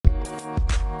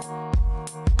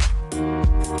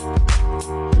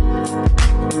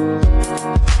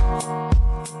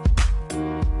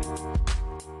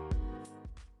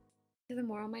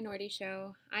Variety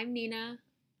Show. I'm Nina,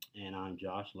 And I'm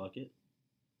Josh Luckett.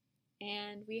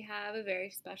 and we have a very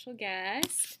special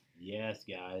guest. Yes,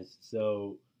 guys.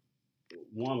 So,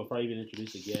 one, before I even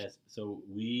introduce the guest, so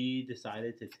we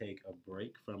decided to take a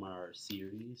break from our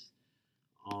series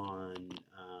on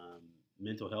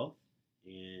mental health,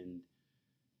 and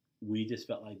we just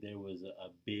felt like there was a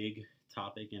big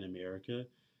topic in America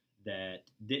that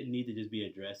didn't need to just be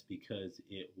addressed because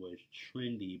it was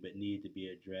trendy, but needed to be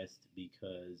addressed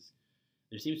because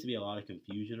there seems to be a lot of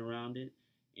confusion around it.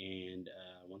 And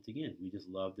once again, we just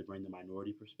love to bring the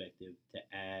minority perspective to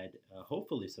add,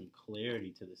 hopefully, some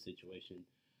clarity to the situation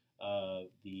of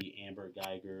the Amber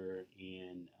Guyger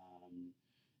and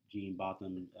Gene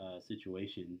Botham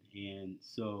situation. And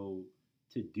so,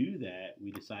 to do that,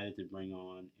 we decided to bring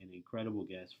on an incredible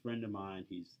guest, friend of mine.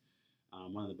 He's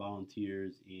one of the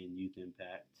volunteers in Youth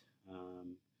Impact.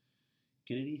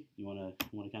 Kennedy, you want to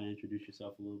kind of introduce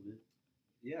yourself a little bit?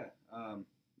 Yeah,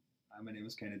 my name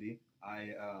is Kennedy.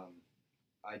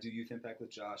 I do youth impact with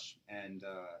Josh, and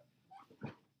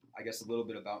I guess a little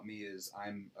bit about me is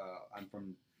I'm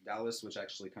from Dallas, which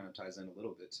actually kind of ties in a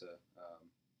little bit to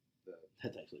the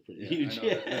That's actually pretty huge. I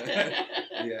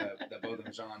know the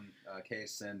Botham Jean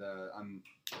case, and I'm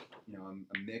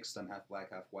mixed. I'm half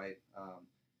black, half white,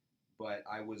 but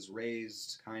I was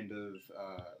raised kind of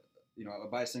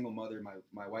by a single mother,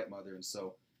 my white mother, and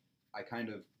so I kind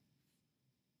of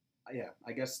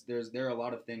I guess there are a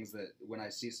lot of things that when I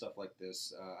see stuff like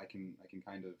this, I can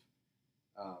kind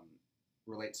of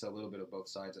relate to a little bit of both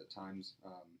sides at times,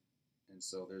 and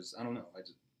so I don't know.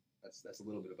 That's a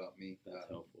little bit about me. That's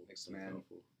helpful. Mixed That's man.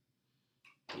 helpful.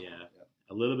 Yeah.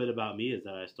 A little bit about me is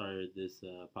that I started this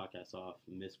podcast off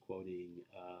misquoting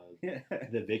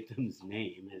the victim's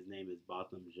name. His name is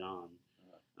Botham Jean,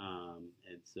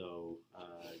 and so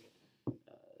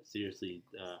seriously,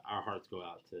 our hearts go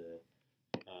out to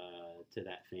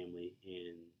that family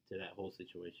and to that whole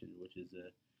situation, which is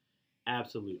a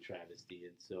absolute travesty.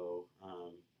 And so,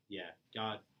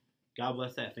 God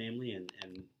bless that family,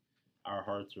 and our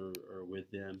hearts are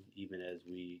with them, even as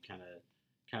we kind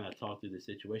of talk through the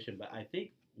situation. But I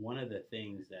think one of the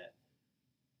things that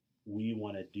we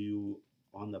want to do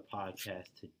on the podcast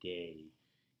today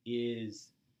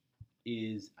is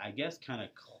I guess kind of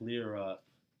clear up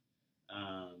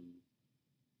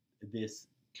these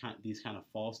kind of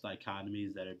false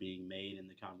dichotomies that are being made in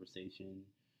the conversation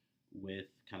with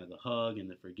kind of the hug and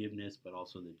the forgiveness, but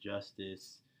also the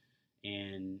justice,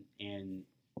 and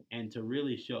to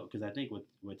really show, because I think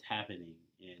what's happening,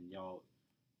 and y'all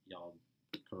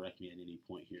correct me at any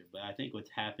point here, but I think what's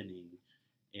happening,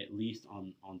 at least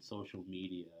on social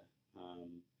media,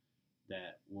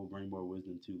 that we'll bring more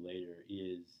wisdom to later,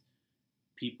 is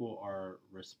people are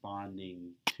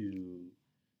responding to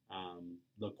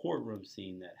the courtroom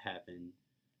scene that happened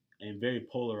in very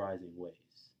polarizing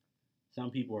ways. Some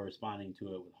people are responding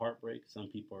to it with heartbreak. Some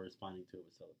people are responding to it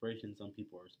with celebration. Some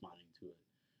people are responding to it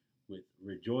with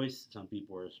rejoice. Some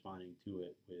people are responding to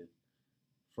it with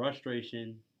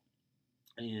frustration.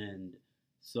 And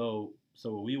so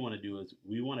what we want to do is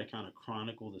we want to kind of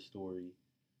chronicle the story,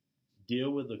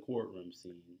 deal with the courtroom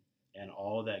scene and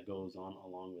all that goes on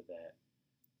along with that,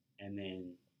 and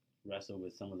then wrestle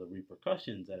with some of the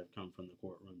repercussions that have come from the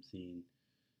courtroom scene,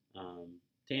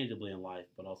 tangibly in life,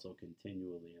 but also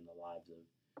continually in the lives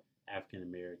of African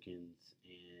Americans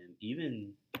and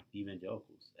even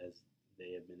evangelicals, as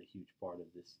they have been a huge part of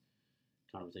this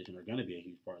conversation, are going to be a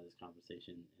huge part of this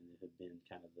conversation, and they have been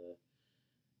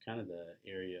kind of the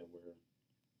area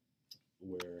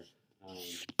where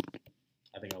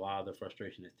I think a lot of the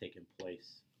frustration has taken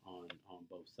place on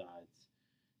both sides,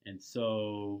 and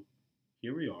so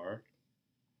here we are.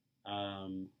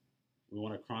 We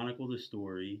want to chronicle the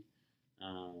story.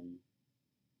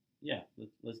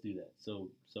 Let's do that. So,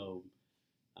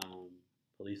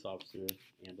 police officer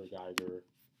Amber Guyger,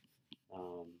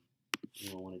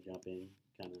 anyone want to jump in,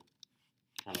 kind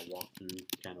of walk through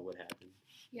kind of what happened?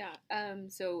 Yeah.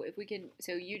 So if we can,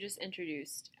 so you just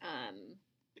introduced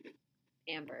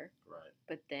Amber, Right?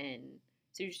 but then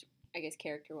so you just, I guess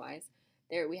character-wise,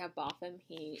 there we have Botham.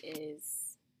 He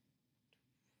is,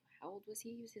 how old was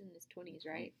he? He was in his 20s,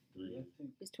 right?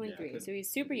 He's 23, so he's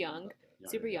super young.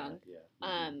 Super young.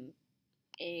 Yeah.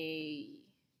 A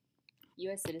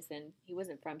U.S. citizen. He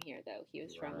wasn't from here though. He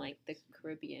was from like the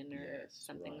Caribbean or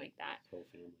something like that. Whole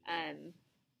family.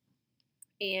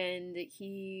 And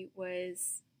he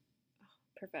was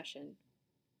profession.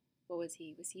 What was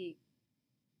he? Was he?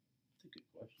 That's a good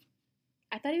question.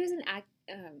 I thought he was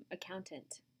an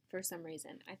accountant for some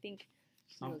reason. I think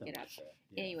I'll look it up.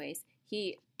 Yeah. Anyways,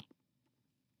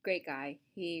 great guy.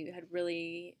 He had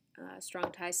really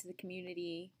strong ties to the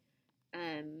community.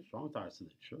 Strong ties to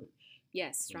the church.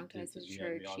 Yes, strong ties to the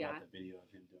church. We all Yeah. got the video of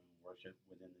him doing worship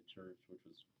within the church, which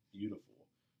was beautiful.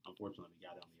 Unfortunately, we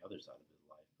got it on the other side of his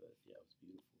life, but yeah, it was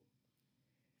beautiful.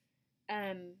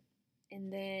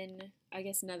 And then I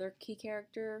guess another key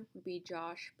character would be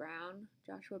Joshua Brown,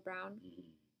 Mm-hmm.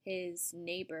 his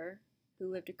neighbor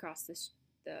who lived across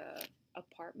the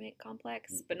apartment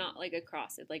complex, Mm-hmm. but not like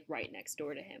across it, like right next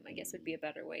door to him, I guess would be a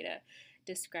better way to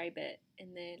describe it.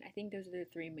 And then I think those are the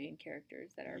three main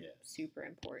characters that are super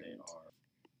important. They are.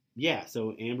 Yeah,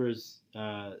 so Amber's,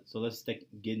 so let's get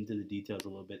into the details a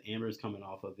little bit. Amber's coming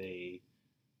off of a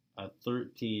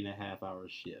 13.5-hour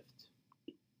shift,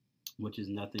 which is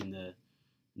nothing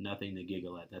to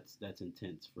giggle at. That's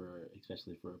intense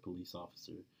especially for a police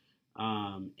officer.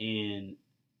 And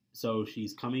so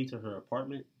she's coming to her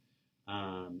apartment,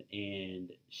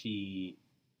 and she's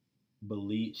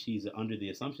under the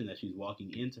assumption that she's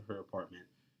walking into her apartment,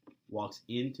 walks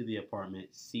into the apartment,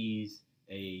 sees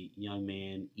a young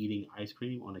man eating ice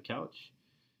cream on a couch,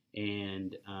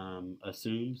 and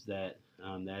assumes that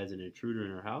that is an intruder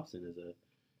in her house, and is a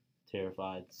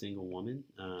terrified single woman.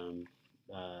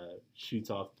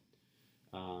 Shoots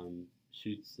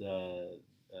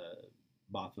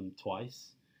Botham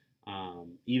twice.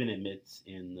 Even admits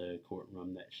in the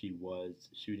courtroom that she was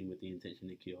shooting with the intention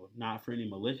to kill, not for any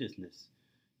maliciousness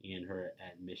in her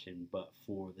admission, but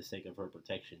for the sake of her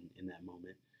protection in that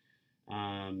moment.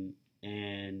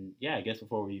 And yeah, I guess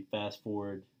before we fast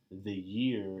forward the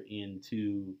year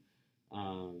into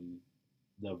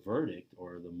the verdict,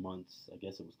 or the months, I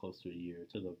guess it was close to a year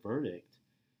to the verdict,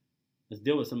 let's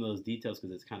deal with some of those details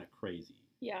because it's kind of crazy.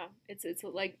 Yeah, it's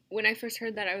like when I first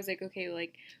heard that, I was like, okay,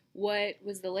 like what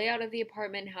was the layout of the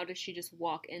apartment? How did she just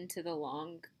walk into the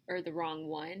wrong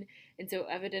one? And so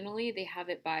evidently they have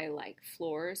it by like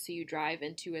floors. So you drive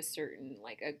into a certain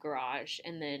like a garage,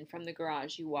 and then from the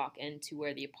garage you walk into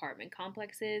where the apartment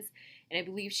complex is. And I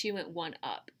believe she went one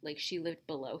up, like she lived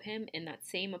below him in that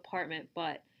same apartment,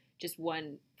 but just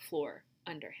one floor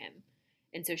under him.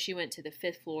 And so she went to the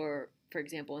 5th floor, for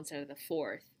example, instead of the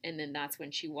 4th, and then that's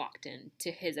when she walked into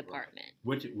his apartment.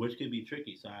 Which could be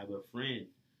tricky. So I have a friend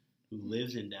who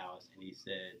lives in Dallas, and he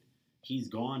said he's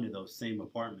gone to those same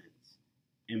apartments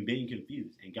and been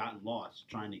confused and gotten lost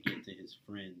trying to get to his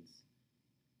friend's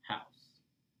house.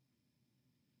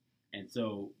 And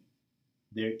so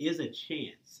there is a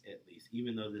chance, at least,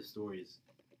 even though this story is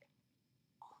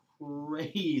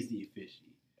crazy fishy,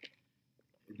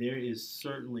 there is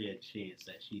certainly a chance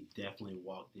that she definitely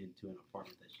walked into an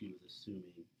apartment that she was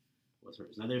assuming was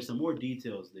hers. Now, there's some more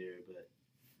details there, but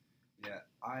yeah,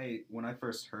 when I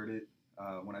first heard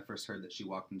that she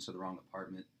walked into the wrong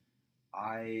apartment,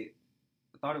 I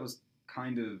thought it was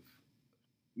kind of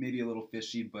maybe a little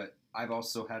fishy. But I've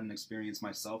also had an experience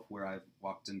myself where I've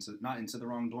walked not into the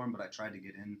wrong dorm, but I tried to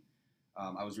get in.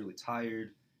 I was really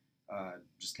tired.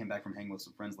 Just came back from hanging with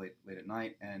some friends late at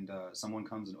night, and someone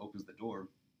comes and opens the door.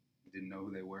 Didn't know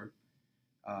who they were,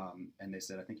 and they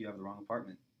said, "I think you have the wrong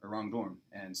apartment or wrong dorm."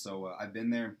 And so I've been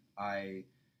there. I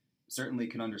certainly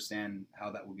can understand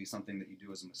how that would be something that you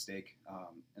do as a mistake.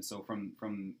 And so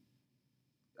from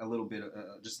a little bit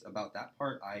just about that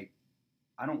part, I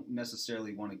don't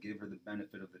necessarily want to give her the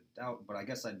benefit of the doubt, but I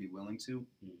guess I'd be willing to.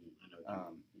 I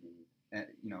know. And,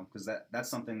 because that's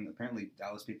something apparently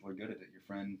Dallas people are good at it. Your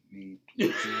friend, me,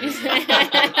 just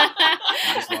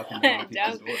walking around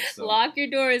people's doors. So. Lock your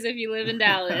doors if you live in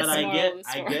Dallas. But I guess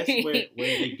where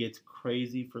it gets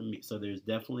crazy for me, so there's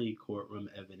definitely courtroom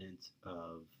evidence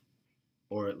of,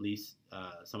 or at least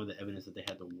some of the evidence that they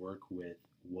had to work with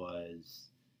was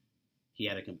he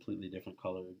had a completely different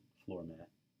colored floor mat.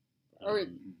 Or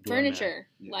furniture.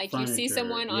 Yeah. Like you see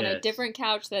someone on a different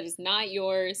couch that is not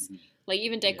yours. Mm-hmm. Like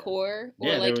even decor,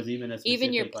 or like there was even a specific,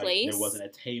 even your place. There wasn't a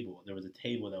table. There was a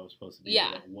table that was supposed to be there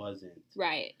that wasn't.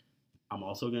 Right. I'm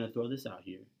also going to throw this out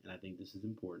here, and I think this is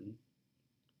important.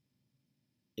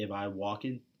 If I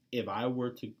were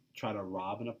to try to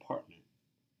rob an apartment,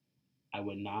 I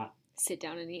would not sit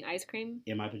down and eat ice cream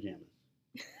in my pajamas.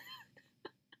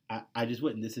 I just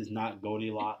wouldn't. This is not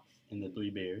Goldilocks and the Three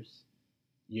Bears.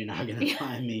 You're not going to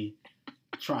find me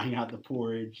trying out the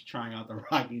porridge, trying out the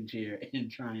rocking chair, and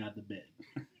trying out the bed.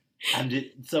 I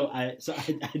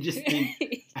just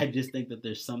think that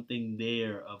there's something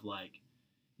there of like,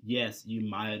 yes, you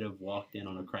might have walked in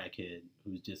on a crackhead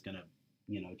who's just gonna,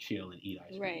 chill and eat ice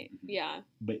cream. Right. Yeah.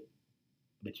 But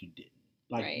you didn't.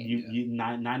 Like right. you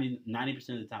 90%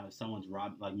 of the time, if someone's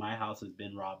robbed, like my house has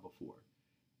been robbed before,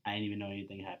 I didn't even know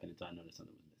anything happened until I noticed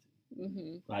something was missing.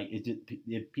 Mm-hmm. Like it's just,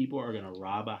 if people are gonna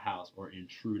rob a house or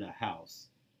intrude a house,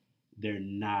 they're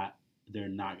not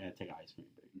gonna take an ice cream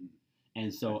break.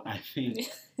 And so I think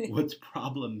what's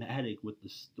problematic with the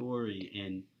story,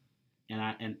 and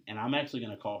I'm actually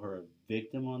going to call her a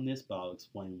victim on this, but I'll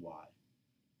explain why.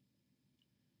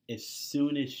 As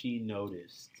soon as she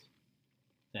noticed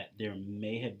that there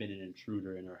may have been an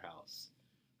intruder in her house,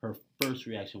 her first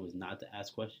reaction was not to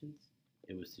ask questions,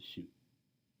 it was to shoot.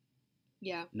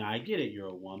 Yeah. Now I get it, you're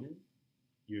a woman,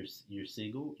 you're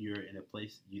single, you're in a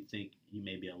place you think you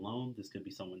may be alone, this could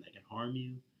be someone that can harm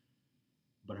you.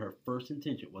 But her first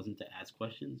intention wasn't to ask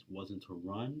questions, wasn't to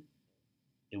run,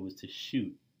 it was to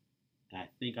shoot. And I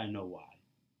think I know why.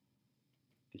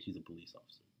 Because she's a police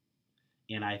officer.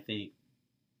 And I think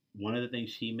one of the things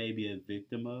she may be a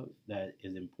victim of that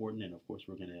is important, and of course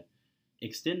we're going to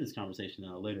extend this conversation in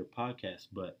a later podcast,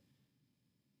 but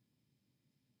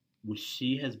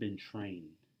she has been trained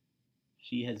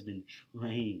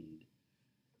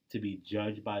to be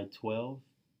judged by 12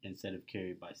 instead of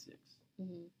carried by 6.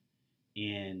 Mm-hmm.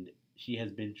 And she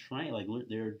has been trained, like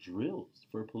there are drills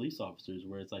for police officers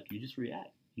where it's like you just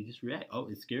react. Oh,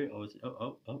 it's scary. Oh, it's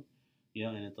oh. You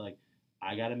know, and it's like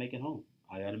I gotta make it home.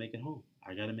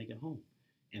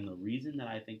 And the reason that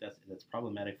I think that's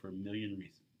problematic for a million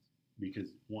reasons,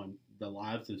 because one, the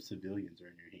lives of civilians are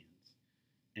in your hands,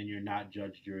 and you're not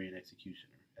judge, jury, and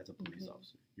executioner as a police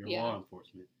officer. You're law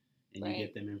enforcement, and you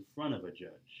get them in front of a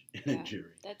judge and a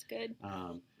jury. That's good.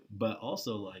 But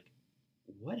also, like,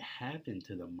 what happened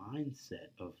to the mindset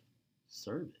of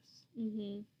service?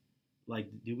 Mm-hmm. Like,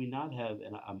 do we not have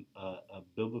a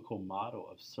biblical model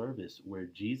of service where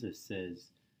Jesus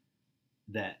says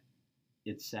that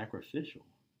it's sacrificial?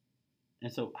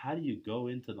 And so how do you go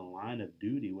into the line of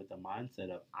duty with the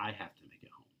mindset of, I have to make it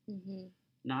home? Mm-hmm.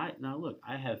 Now, look,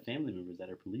 I have family members that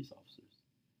are police officers.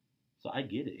 So I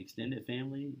get it. Extended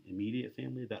family, immediate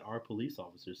family that are police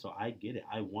officers. So I get it.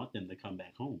 I want them to come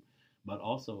back home. But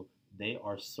also, they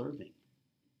are serving.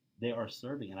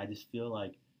 And I just feel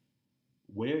like,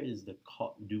 where is the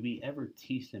do we ever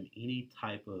teach them any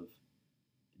type of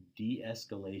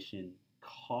de-escalation,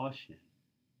 caution,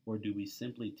 or do we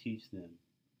simply teach them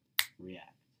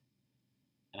react?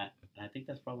 And I think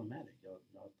that's problematic.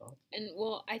 Y'all thoughts? And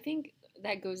well, I think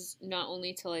that goes not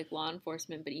only to like law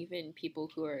enforcement, but even people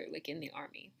who are like in the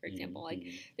army, for example. Mm-hmm.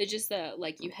 Like they're just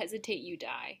like, you hesitate, you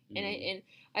die. Mm-hmm. And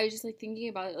I was just like thinking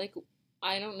about it, like,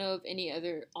 I don't know of any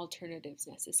other alternatives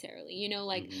necessarily. You know,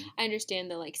 like, I understand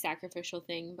the like sacrificial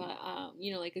thing, but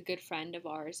you know, like a good friend of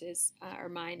ours is or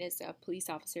mine is a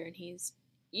police officer, and he's,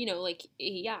 you know, like,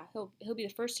 yeah, he'll be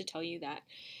the first to tell you that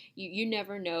you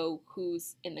never know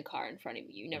who's in the car in front of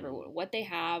you. You never know what they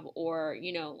have, or,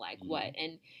 you know, like what.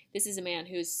 And this is a man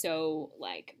who's so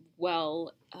like,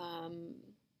 well,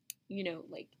 you know,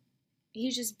 like,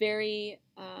 he's just very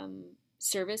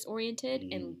service oriented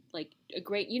and like a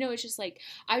great, you know, it's just like,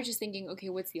 I was just thinking, okay,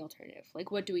 what's the alternative?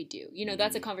 Like, what do we do? You know,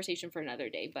 that's a conversation for another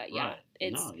day, but yeah,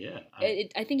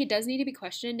 I think it does need to be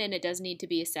questioned, and it does need to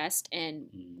be assessed, and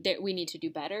that we need to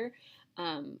do better.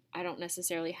 I don't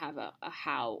necessarily have a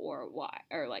how or why,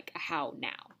 or like a how now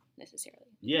necessarily.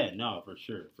 Yeah, no, for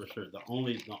sure. The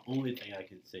only thing I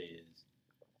can say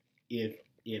is,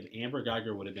 if Amber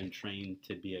Guyger would have been trained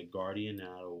to be a guardian and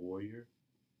not a warrior,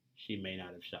 she may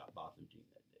not have shot Botham Jean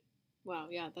that day. Wow,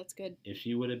 yeah, that's good. If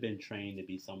she would have been trained to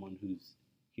be someone who's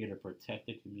here to protect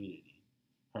the community,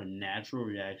 her natural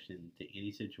reaction to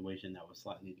any situation that was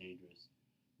slightly dangerous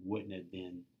wouldn't have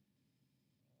been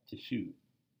to shoot.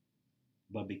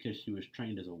 But because she was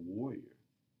trained as a warrior,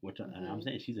 and I'm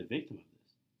saying she's a victim of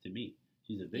this, to me.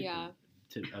 She's a victim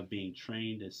of being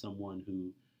trained as someone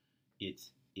who,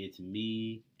 it's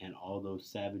me and all those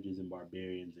savages and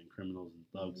barbarians and criminals and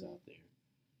thugs out there.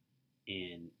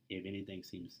 And if anything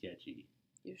seems sketchy,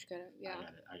 you just gotta,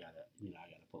 I gotta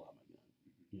pull out my gun,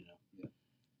 you know.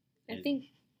 Yeah. I think,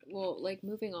 well, like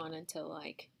moving on until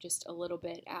like just a little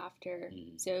bit after.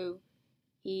 So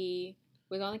he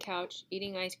was on the couch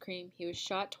eating ice cream. He was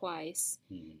shot twice,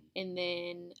 and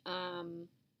then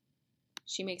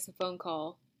she makes a phone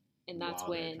call, and that's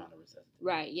when,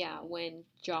 when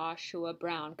Joshua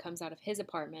Brown comes out of his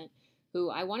apartment.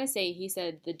 Who I want to say, he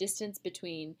said the distance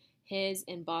between his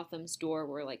and Botham's door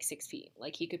were like 6 feet.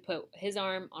 Like, he could put his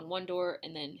arm on one door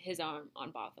and then his arm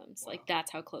on Botham's. Wow. Like,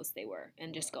 that's how close they were,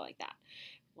 and just go like that.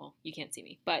 Well, you can't see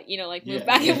me, but, you know, like, move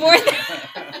back and forth.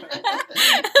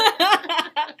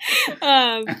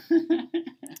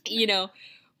 You know,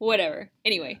 whatever.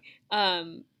 Anyway,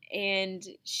 and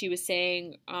she was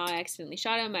saying, I accidentally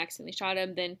shot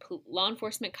him. Then law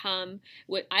enforcement come.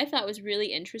 What I thought was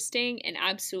really interesting and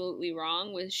absolutely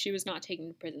wrong was she was not taken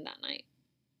to prison that night.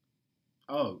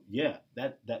 Oh, yeah.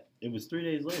 That it was 3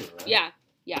 days later, right?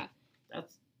 Yeah.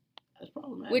 That's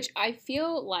problematic. Which I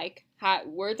feel like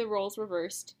were the roles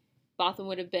reversed, Botham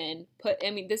would have been put.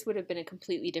 I mean, this would have been a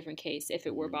completely different case if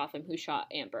it were Botham who shot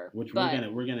Amber. Which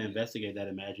we're gonna investigate that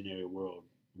imaginary world.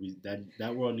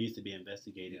 That world needs to be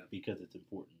investigated because it's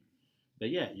important. But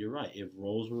yeah, you're right. If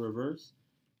roles were reversed,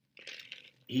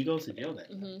 he goes to jail that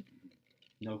time.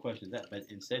 No question that. But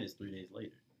instead, it's 3 days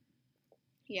later.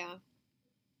 Yeah.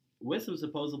 With some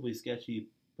supposedly sketchy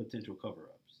potential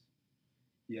cover-ups.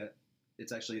 Yeah,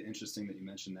 it's actually interesting that you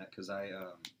mentioned that because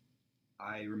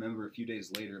I remember a few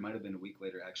days later, it might have been a week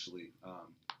later actually,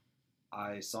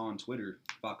 I saw on Twitter,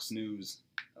 Fox News,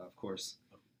 of course,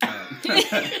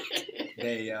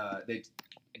 they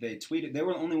tweeted, they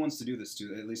were the only ones to do this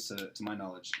too, at least to my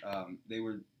knowledge.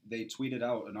 They tweeted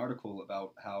out an article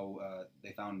about how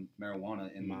they found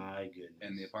marijuana in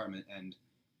the apartment, and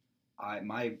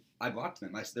I blocked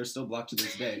them. They're still blocked to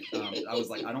this day. I was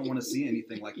like, I don't want to see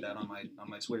anything like that on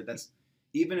my Twitter. That's,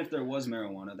 even if there was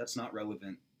marijuana, that's not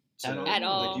relevant at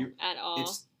all.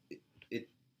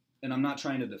 And I'm not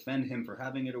trying to defend him for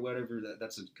having it or whatever.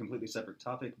 That's a completely separate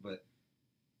topic. But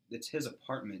it's his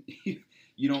apartment.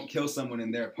 You don't kill someone in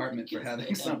their apartment for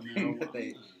having something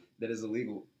that is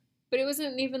illegal. But it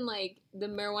wasn't even like the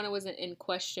marijuana wasn't in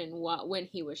question when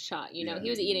he was shot. You know, he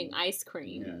was eating ice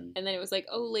cream, and then it was like,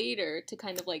 oh, later to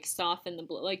kind of like soften the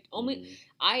blow. Like only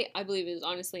I believe it was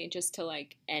honestly just to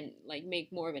like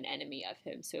make more of an enemy of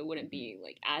him, so it wouldn't be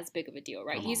like as big of a deal,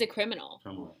 right? He's a criminal.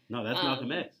 Come on, no, that's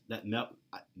Malcolm X.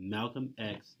 Malcolm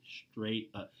X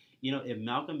straight up. You know, if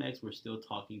Malcolm X were still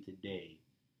talking today,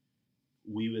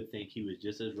 we would think he was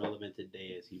just as relevant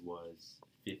today as he was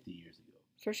 50 years ago.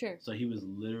 For sure. So he was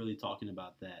literally talking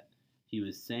about that. He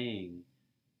was saying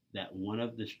that one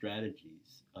of the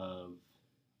strategies of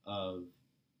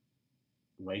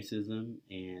racism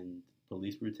and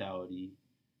police brutality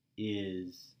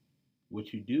is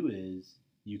what you do is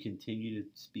you continue to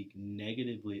speak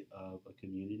negatively of a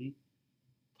community,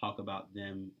 talk about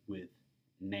them with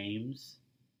names,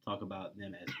 talk about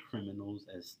them as criminals,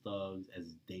 as thugs,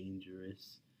 as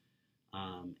dangerous.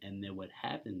 And then what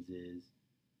happens is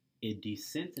it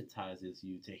desensitizes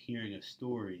you to hearing a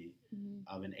story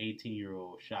of an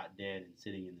 18-year-old shot dead and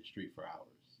sitting in the street for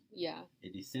hours. Yeah.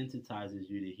 It desensitizes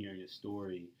you to hearing a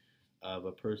story of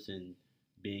a person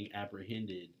being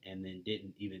apprehended and then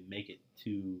didn't even make it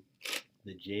to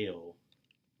the jail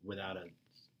without a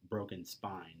broken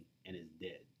spine and is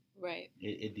dead. Right.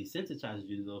 It desensitizes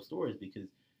you to those stories because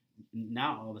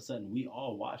now all of a sudden we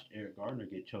all watched Eric Gardner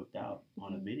get choked out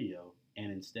on a video,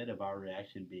 and instead of our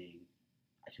reaction being,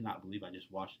 I cannot believe I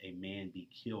just watched a man be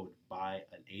killed by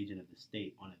an agent of the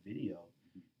state on a video.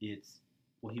 It's,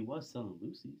 well, he was selling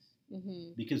Lucy's.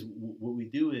 Because what we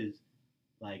do is,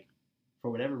 like, for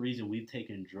whatever reason, we've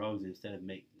taken drugs instead of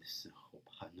making this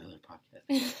another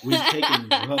podcast. We've taken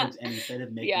drugs, and instead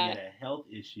of making it a health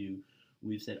issue,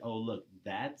 we've said, oh, look,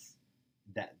 that's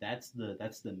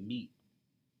the meat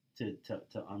to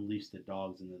unleash the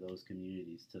dogs into those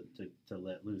communities to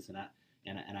let loose.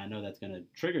 And I know that's going to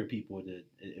trigger people.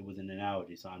 It was an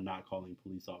analogy, so I'm not calling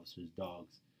police officers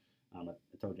dogs. I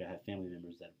told you I have family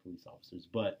members that are police officers,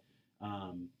 but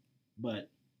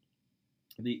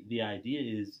the idea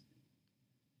is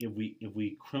if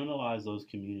we criminalize those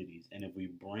communities and if we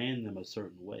brand them a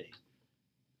certain way,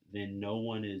 then no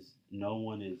one is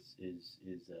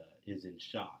in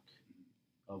shock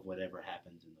of whatever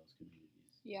happens in those communities.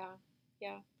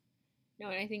 Yeah. No,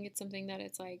 and I think it's something that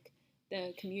it's like,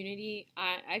 the community,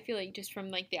 I feel like just from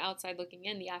like the outside looking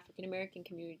in, the African American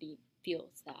community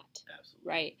feels that. Absolutely.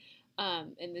 Right.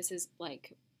 And this is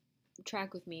like,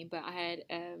 track with me, but I had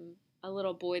a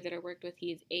little boy that I worked with.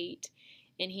 He's 8,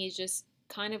 and he's just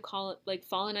kind of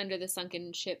fallen under the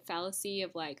sunken ship fallacy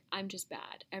of like, I'm just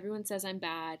bad. Everyone says I'm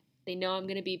bad. They know I'm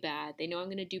going to be bad. They know I'm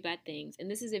going to do bad things. And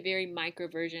this is a very micro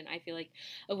version, I feel like,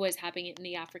 of what's happening in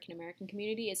the African American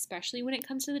community, especially when it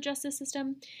comes to the justice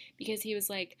system. Because he was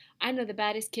like, I know the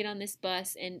baddest kid on this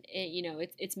bus, and you know,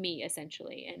 it's me,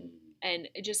 essentially. And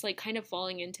just like kind of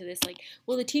falling into this, like,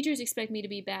 well, the teachers expect me to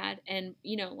be bad. And,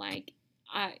 you know, like,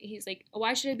 he's like,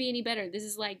 why should I be any better? This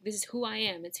is who I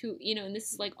am. It's who, you know, and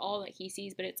this is like all that he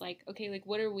sees. But it's like, okay, like,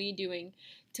 what are we doing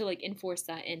to like enforce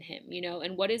that in him, you know?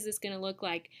 And what is this going to look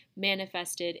like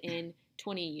manifested in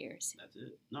 20 years? That's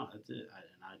it. No, that's it.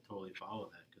 And I totally follow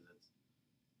that because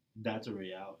that's a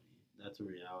reality. That's a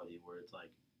reality where it's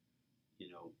like,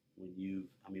 you know,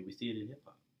 we see it in hip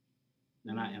hop.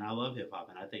 And I love hip hop,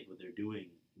 and I think what they're doing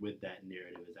with that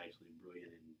narrative is actually brilliant,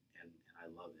 and I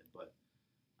love it. But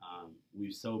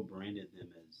we've so branded them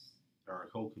as, or our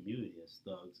whole community as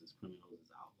thugs, as criminals,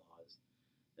 as outlaws,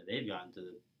 that they've gotten to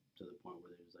the point where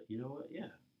they're just like, you know what,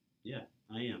 yeah,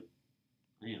 I am.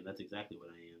 That's exactly what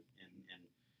I am.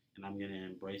 And and I'm gonna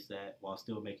embrace that while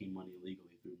still making money legally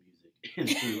through music and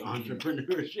through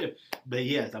entrepreneurship. But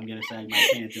yes, I'm gonna sag my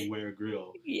pants and wear a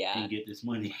grill and get this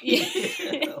money.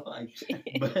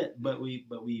 But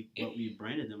we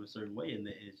branded them a certain way, and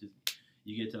it's just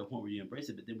you get to a point where you embrace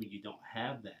it. But then when you don't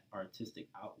have that artistic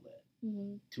outlet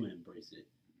to embrace it,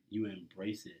 you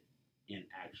embrace it in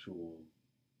actual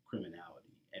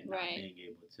criminality and not being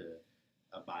able to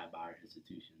abide by our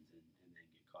institutions and then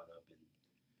get caught up in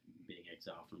being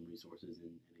exiled from resources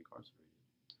and incarcerated.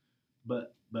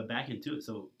 But back into it.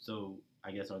 So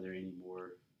I guess, are there any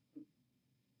more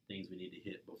things we need to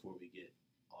hit before we get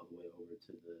all the way over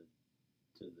to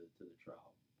the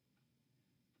trial?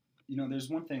 There's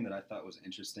one thing that I thought was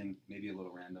interesting, maybe a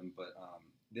little random, but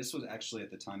this was actually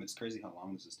at the time. It's crazy how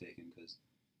long this has taken, because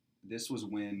this was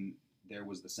when there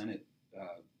was the Senate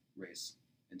race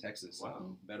in Texas.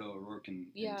 Wow. Beto O'Rourke and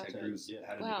Ted Cruz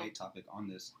had a debate topic on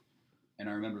this, and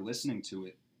I remember listening to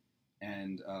it,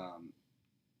 and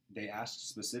they asked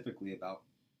specifically about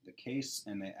the case,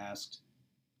 and they asked,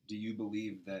 do you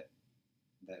believe that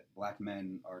black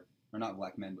men are, or not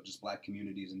black men, but just black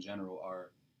communities in general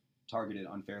are targeted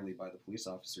unfairly by the police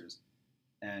officers?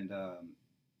 And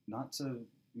not to,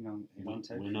 we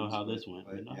know how this went.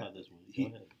 We know how this went. Go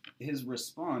ahead. His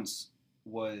response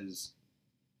was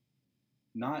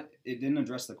not, it didn't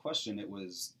address the question. It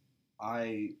was,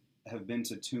 I have been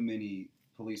to too many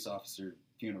police officer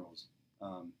funerals.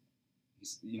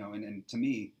 And to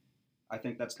me, I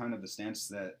think that's kind of the stance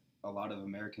that a lot of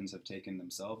Americans have taken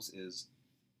themselves, is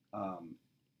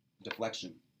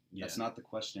deflection. Yeah. That's not the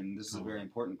question. This is a very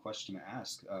important question to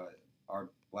ask. Are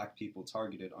black people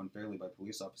targeted unfairly by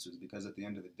police officers? Because at the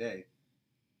end of the day,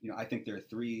 I think there are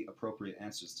three appropriate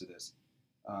answers to this.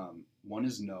 One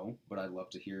is no, but I'd love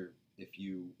to hear if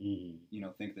you,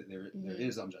 think that there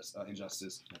is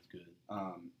injustice. That's good.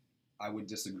 I would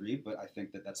disagree, but I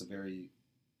think that that's a very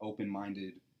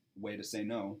open-minded way to say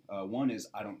no. One is,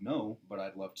 I don't know, but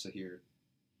I'd love to hear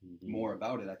more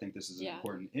about it. I think this is an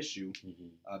important issue,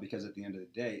 because at the end of the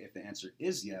day, if the answer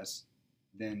is yes,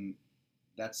 then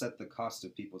that's at the cost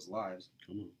of people's lives.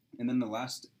 And then the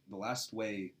last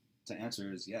way to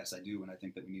answer is yes, I do, and I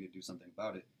think that we need to do something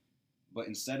about it. But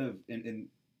instead of, and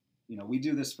we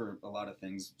do this for a lot of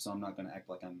things, so I'm not going to act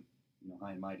like I'm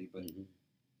high and mighty, but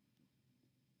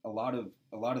a lot of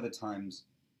the times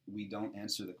we don't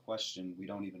answer the question, we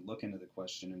don't even look into the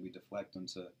question, and we deflect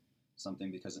into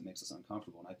something because it makes us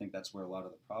uncomfortable. And I think that's where a lot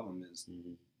of the problem is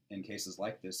in cases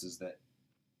like this, is that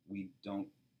we don't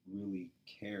really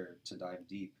care to dive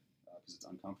deep because it's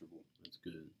uncomfortable. That's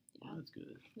good. Yeah. That's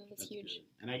good. No, that's huge. Good.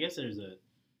 And I guess there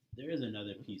is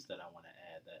another piece that I want to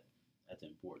add that's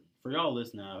important for y'all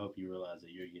listening. I hope you realize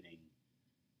that you're getting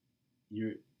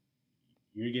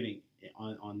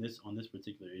on this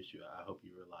particular issue. I hope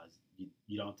you realize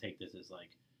you don't take this as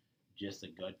like just a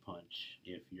gut punch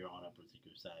if you're on a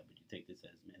particular side, but you take this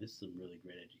as, man, this is some really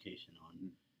great education on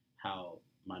how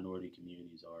minority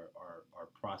communities are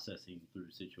processing through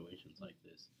situations like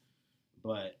this.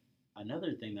 But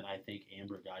another thing that I think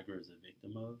Amber Guyger is a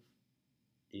victim of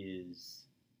is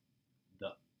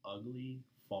the ugly,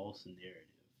 false narrative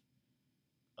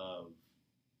of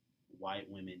white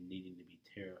women needing to be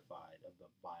terrified of the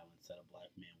violence that a black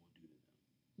man will do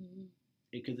to them.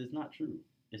 Because it's not true.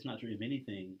 It's not true. If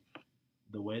anything,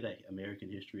 the way that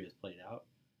American history has played out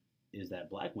is that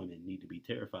black women need to be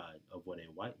terrified of what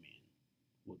a white man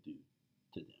will do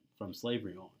to them, from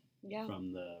slavery on. Yeah.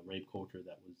 From the rape culture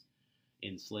that was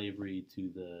in slavery to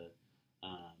the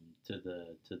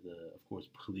of course,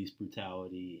 police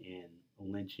brutality and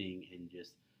lynching and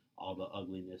just all the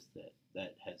ugliness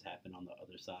that has happened on the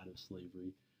other side of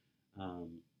slavery,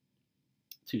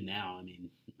 to now,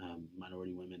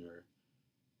 minority women are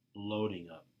loading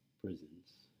up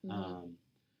prisons.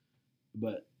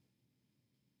 But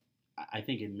I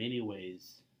think in many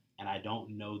ways, and I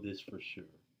don't know this for sure,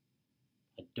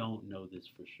 and I can't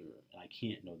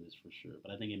know this for sure,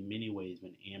 but I think in many ways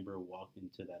when Amber walked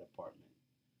into that apartment,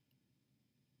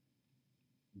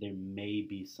 there may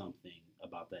be something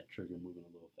about that trigger moving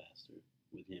a little faster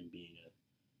with him being a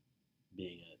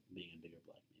bigger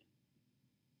black man,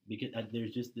 because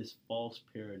there's just this false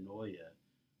paranoia.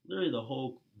 Literally, the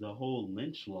whole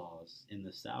lynch laws in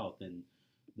the South and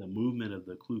the movement of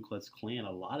the Ku Klux Klan,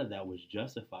 a lot of that was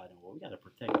justified in, well, we got to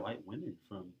protect white women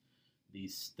from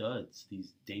these studs,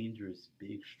 these dangerous,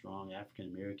 big, strong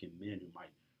African American men who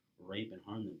might rape and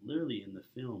harm them. Literally, in the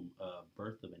film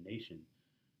Birth of a Nation,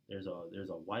 there's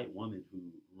a white woman who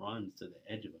runs to the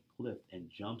edge of a cliff and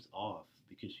jumps off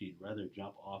because she'd rather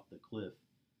jump off the cliff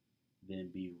than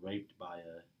be raped by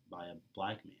a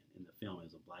black man. In the film,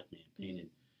 as a black man painted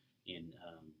in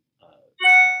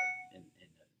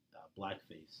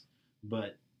blackface.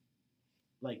 But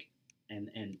like,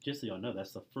 and just so y'all know,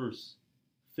 that's the first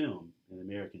film in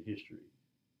American history,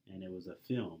 and it was a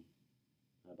film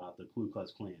about the Ku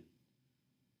Klux Klan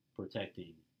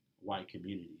protecting white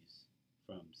communities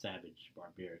from savage,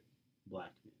 barbaric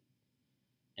black men.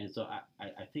 And so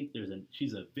I think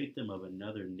she's a victim of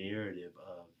another narrative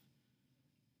of,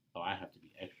 oh, I have to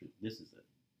be extra. This is a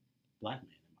black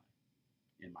man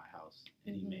in my house,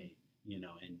 and he may,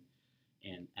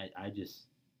 and I just,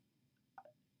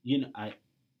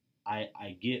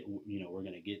 I get, we're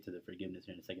gonna get to the forgiveness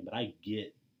here in a second, but I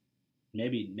get,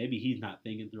 maybe he's not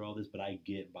thinking through all this, but I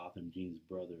get Botham Jean's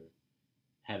brother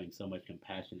having so much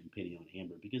compassion and pity on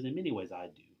Amber, because in many ways I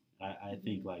do. I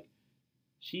think like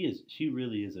she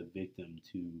really is a victim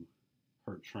to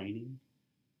her training,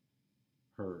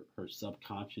 her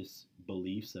subconscious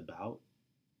beliefs about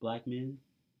black men.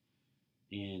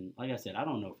 And like I said, I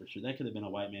don't know for sure. That could have been a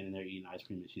white man in there eating ice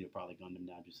cream, and she'd have probably gunned him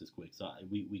down just as quick. So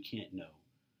we can't know.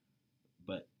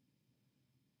 But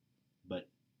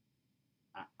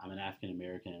I'm an African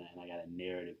American, and I got a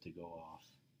narrative to go off,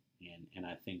 and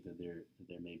I think that there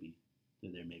may be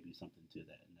something to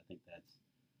that, and I think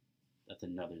that's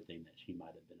another thing that she might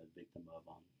have been a victim of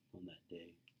on that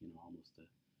day,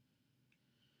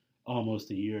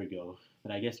 almost a year ago.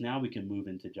 But I guess now we can move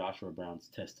into Joshua Brown's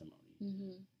testimony.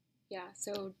 Mm-hmm. Yeah,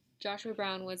 so Joshua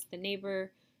Brown was the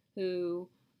neighbor who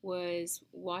was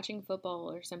watching football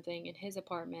or something in his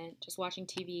apartment, just watching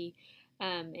TV,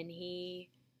 and he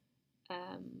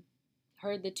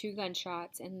heard the 2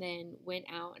 gunshots and then went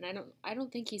out. And I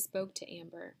don't think he spoke to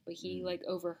Amber, but he like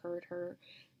overheard her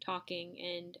talking,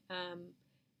 and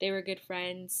they were good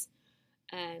friends.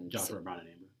 Joshua Brown and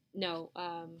Amber? No.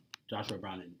 Joshua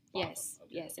Brown and Botham.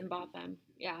 Yes, in Botham.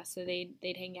 Yeah, so they'd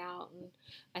hang out, and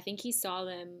I think he saw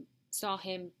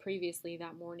him previously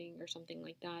that morning or something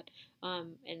like that.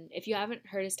 And if you haven't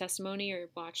heard his testimony or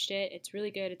watched it, it's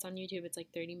really good. It's on YouTube. It's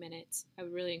like 30 minutes. I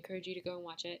would really encourage you to go and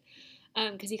watch it,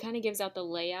 because he kind of gives out the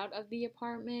layout of the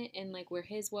apartment and like where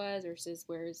his was versus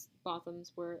where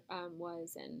Botham's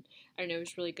was, and I don't know, it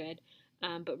was really good,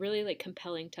 but really like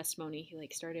compelling testimony. He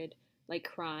like started like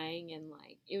crying, and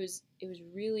like it was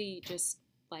really just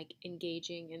like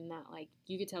engaging in that, like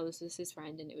you could tell this was his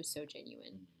friend, and it was so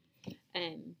genuine.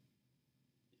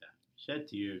 Shed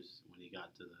tears when he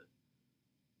got to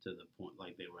the point,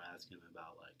 like they were asking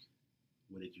about like,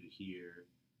 what did you hear,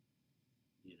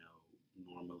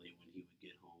 normally when he would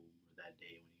get home, or that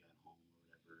day when he got home, or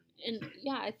whatever. And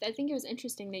yeah, I think it was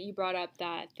interesting that you brought up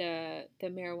that the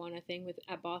marijuana thing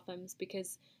at Botham's,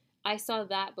 because I saw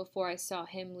that before I saw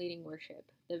him leading worship,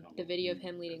 the video of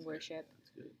him leading worship.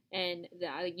 And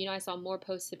I saw more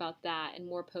posts about that and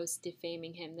more posts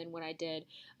defaming him than what I did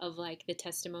of like the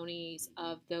testimonies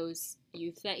of those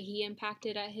youth that he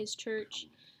impacted at his church,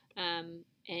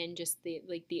 and just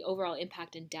the overall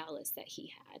impact in Dallas that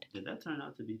he had. Did that turn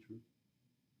out to be true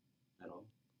at all?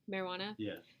 Marijuana?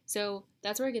 Yeah. So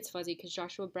that's where it gets fuzzy, because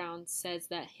Joshua Brown says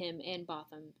that him and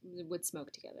Botham would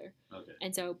smoke together. Okay.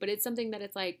 And so, but it's something that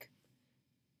it's like,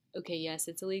 okay, yes,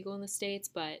 it's illegal in the States,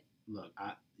 but look.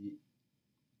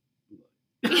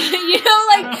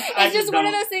 It's just one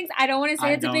of those things. I don't want to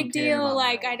say it's a big deal.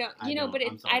 Like, I don't, but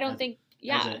I don't think,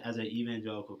 yeah. As an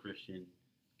evangelical Christian,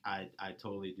 I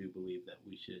totally do believe that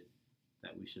we should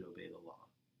obey the law.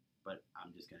 But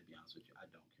I'm just going to be honest with you. I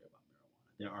don't care about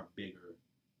marijuana. There are bigger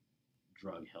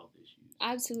drug health issues.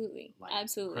 Absolutely. Like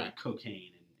Absolutely. Crack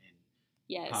cocaine and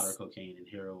yes. powder cocaine and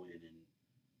heroin and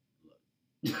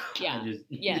look. Yeah.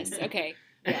 Yes. Okay.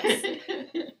 Yes.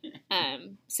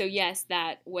 So yes,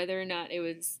 that whether or not it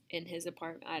was in his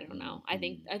apartment, I don't know. I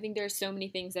think there's so many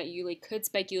things that you like could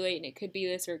speculate, and it could be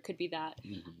this or it could be that,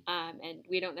 and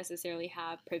we don't necessarily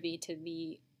have privy to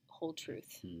the whole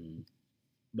truth. Mm-hmm.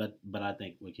 But I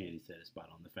think what Candy said is spot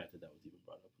on. The fact that was even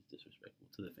brought up was disrespectful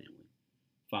to the family.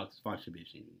 Fox should be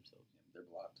ashamed of themselves. They're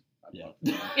blocked.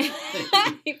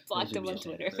 He blocked them on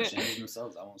Twitter. They're ashamed of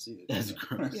themselves. I won't see it. That's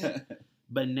gross. Yeah.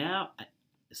 But now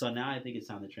I think it's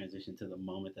time to transition to the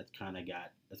moment that's kind of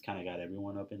got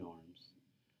everyone up in arms.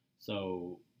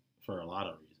 So for a lot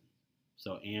of reasons.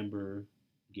 So Amber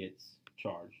gets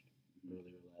charged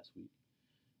earlier last week,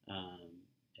 and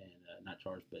not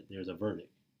charged, but there's a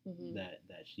verdict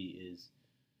that she is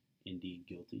indeed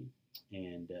guilty,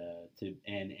 and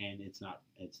it's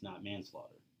not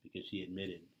manslaughter, because she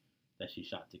admitted that she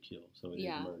shot to kill, so it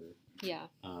is murder. Yeah.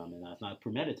 And that's not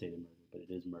premeditated murder, but it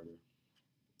is murder.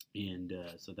 And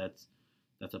so that's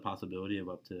a possibility of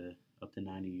up to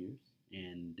 90 years,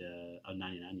 and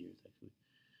 99 years actually.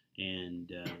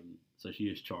 And so she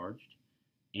is charged,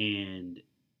 and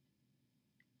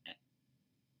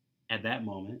at that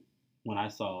moment, when I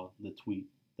saw the tweet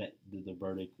that the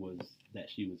verdict was that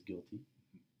she was guilty,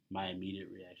 my immediate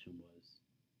reaction was,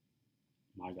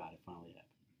 my God, it finally happened.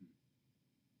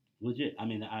 Legit. I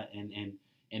mean,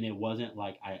 and it wasn't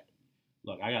like I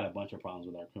got a bunch of problems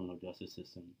with our criminal justice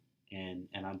system, and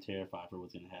I'm terrified for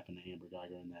what's going to happen to Amber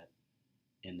Guyger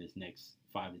in this next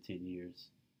 5 to 10 years.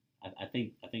 I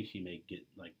think she may get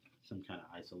like some kind of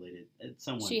isolated.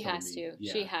 Someone she told has me, to.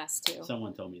 yeah, she has to.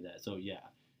 Someone told me that. So yeah,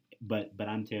 but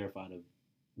I'm terrified of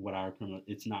what our criminal.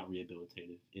 It's not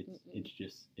rehabilitative. It's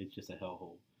just a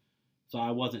hellhole. So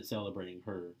I wasn't celebrating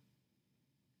her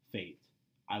fate.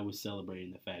 I was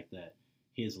celebrating the fact that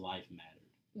his life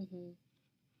mattered.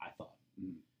 I thought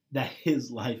that his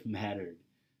life mattered.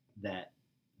 That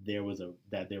there was a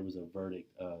verdict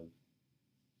of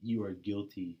you are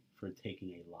guilty for taking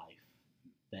a life.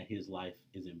 That his life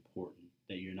is important.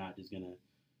 That you're not just gonna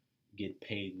get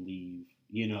paid leave,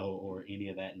 or any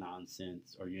of that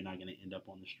nonsense, or you're not gonna end up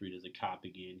on the street as a cop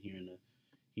again here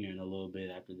in a little bit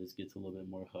after this gets a little bit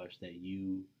more hush. That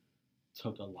you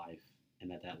took a life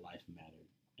and that life mattered,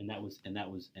 and that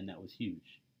was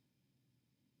huge.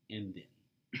 And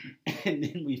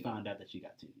then we found out that she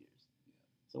got 10 years.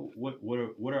 So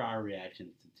what are our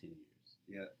reactions to 10 years?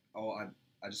 Yeah. Oh,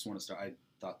 I just want to start. I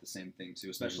thought the same thing too,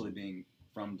 especially being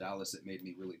from Dallas. It made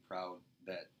me really proud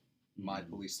that my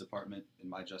police department and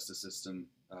my justice system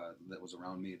that was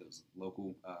around me, that was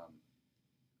local,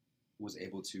 was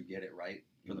able to get it right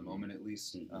for the moment, at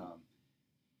least.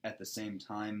 At the same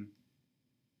time,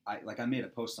 I made a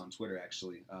post on Twitter,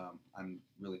 actually. I'm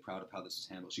really proud of how this was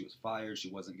handled. She was fired. She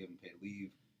wasn't given paid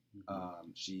leave.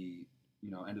 She,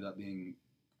 ended up being,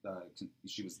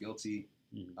 she was guilty.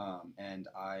 And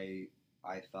I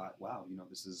thought, wow,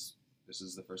 this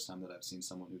is the first time that I've seen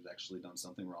someone who's actually done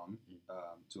something wrong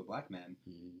to a black man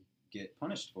get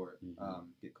punished for it,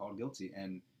 get called guilty.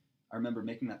 And I remember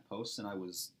making that post, and I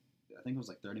think it was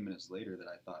like 30 minutes later that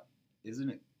I thought, isn't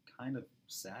it kind of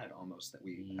sad almost that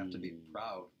we have to be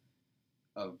proud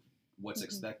of what's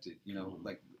expected?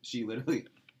 Like she literally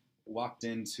walked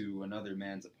into another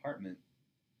man's apartment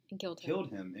and killed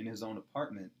him in his own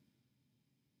apartment,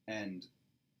 and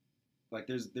like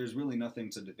there's really nothing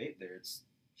to debate there.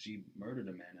 She murdered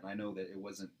a man, and I know that it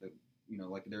wasn't like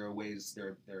there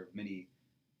are many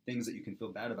things that you can feel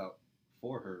bad about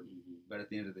for her, but at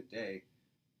the end of the day,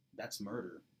 that's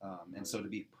murder. And so to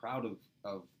be proud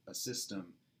of a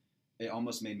system, it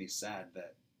almost made me sad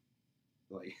that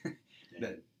like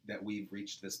that we've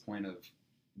reached this point of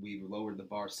we've lowered the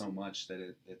bar so much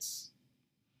that this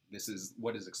is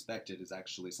what is expected is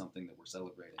actually something that we're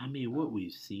celebrating. I mean, what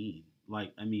we've seen, I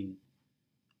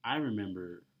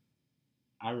remember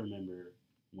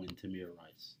when Tamir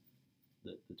Rice,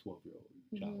 the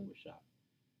 12-year-old child, was shot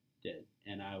dead,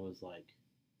 and I was like,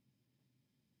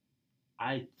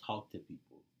 I talked to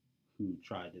people who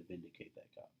tried to vindicate that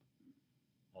cop.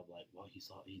 Of like, well, he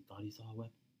thought he saw a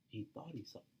weapon. He thought he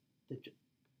saw. He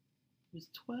was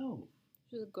 12.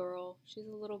 She's a girl. She's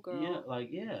a little girl.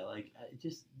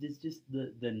 Just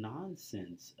the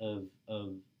nonsense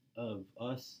of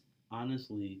us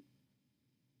honestly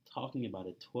talking about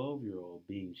a 12-year-old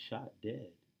being shot dead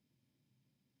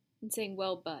and saying,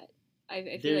 well, but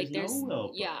I feel like there's no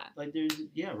well, yeah, like there's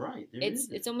right.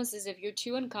 It's almost as if you're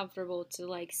too uncomfortable to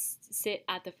like sit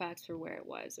at the facts for where it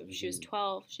was. If she was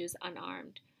 12, she was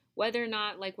unarmed. Whether or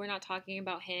not, like, we're not talking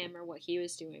about him or what he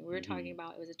was doing. We were talking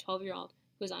about it was a 12-year-old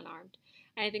who was unarmed.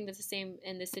 And I think that's the same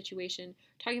in this situation.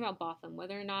 Talking about Botham,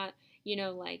 whether or not,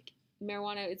 like,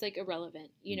 marijuana, it's, like,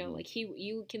 irrelevant. Like,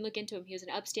 you can look into him. He was an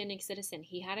upstanding citizen.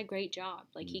 He had a great job.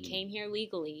 Like, he came here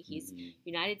legally. He's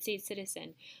United States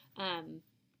citizen. And,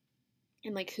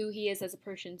 like, who he is as a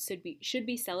person should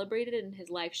be celebrated, and his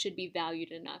life should be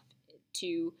valued enough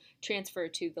to transfer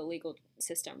to the legal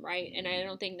system, right? And I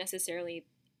don't think necessarily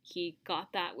he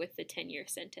got that with the 10-year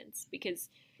sentence, because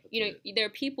there are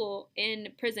people in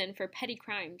prison for petty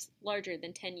crimes larger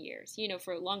than 10 years,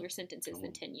 for longer sentences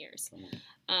than 10 years.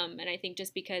 And I think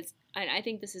just because, I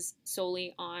think this is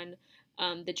solely on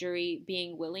the jury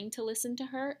being willing to listen to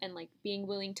her and like being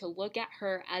willing to look at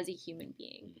her as a human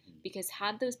being. Because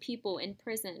had those people in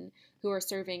prison who are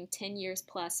serving 10 years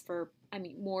plus for,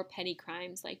 more petty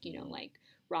crimes, like, like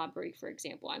robbery, for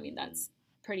example, that's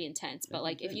pretty intense. But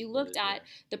like, if you looked at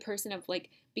the person of like,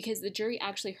 because the jury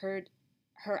actually heard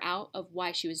her out of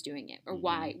why she was doing it or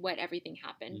what everything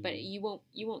happened, but you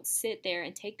won't sit there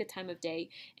and take the time of day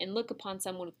and look upon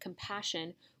someone with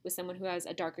compassion with someone who has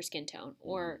a darker skin tone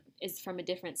or is from a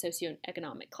different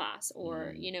socioeconomic class,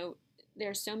 or there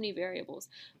are so many variables.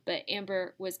 But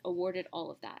Amber was awarded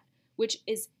all of that, which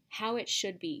is how it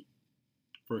should be.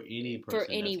 for any person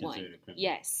for anyone. that's considered a criminal.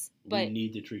 Yes, but we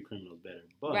need to treat criminals better.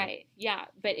 But, right, yeah,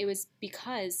 but it was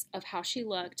because of how she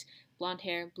looked, blonde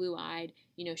hair, blue-eyed.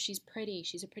 You know, she's pretty.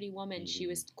 She's a pretty woman. She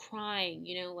was crying.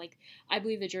 You know, like I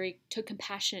believe the jury took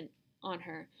compassion on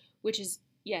her, which is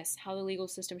yes how the legal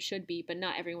system should be, but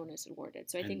not everyone is awarded.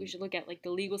 So I think we should look at like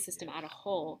the legal system as a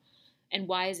whole. And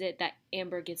why is it that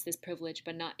Amber gets this privilege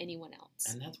but not anyone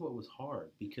else? And that's what was hard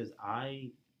because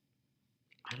I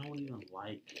don't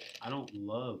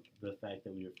love the fact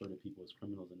that we refer to people as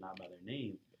criminals and not by their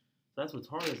name. So that's what's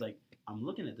hard is like I'm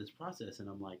looking at this process and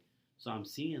I'm like, so I'm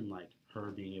seeing like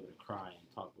her being able to cry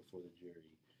and talk before the jury,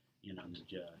 you know, and the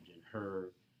judge, and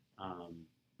her,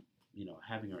 you know,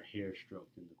 having her hair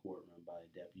stroked in the courtroom by a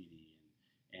deputy,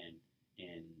 and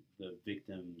the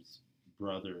victim's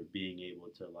brother being able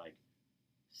to like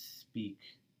speak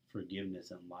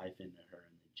forgiveness and life into her,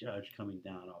 and the judge coming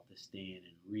down off the stand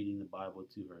and reading the Bible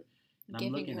to her. And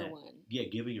I'm looking at one. Yeah,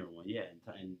 giving her one. Yeah,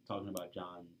 and talking about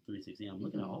John 3:16. I'm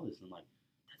looking at all this and I'm like,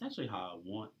 that's actually how I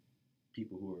want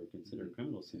people who are considered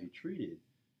criminals to be treated.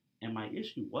 And my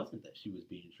issue wasn't that she was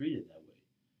being treated that way.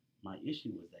 My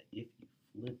issue was that if you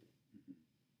flip it,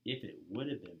 if it would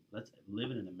have been, let's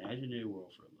live in an imaginary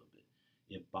world for a little bit.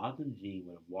 If Botham Jean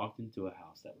would have walked into a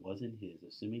house that wasn't his,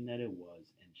 assuming that it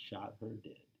was, and shot her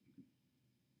dead.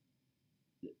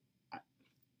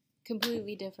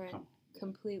 Completely different.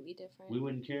 Completely different. We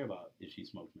wouldn't care about if she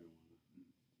smoked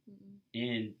marijuana.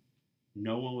 And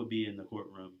no one would be in the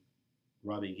courtroom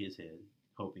rubbing his head,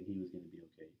 hoping he was going to be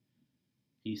okay.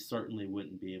 He certainly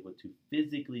wouldn't be able to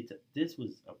physically.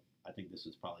 I think this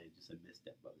was probably just a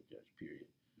misstep by the judge, period.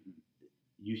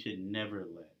 You should never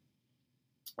let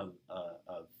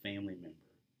a family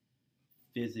member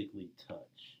physically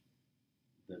touch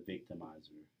the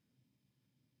victimizer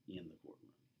in the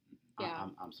courtroom. Yeah.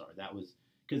 I'm sorry. That was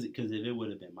because if it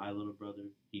would have been my little brother,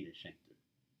 he'd have shanked her.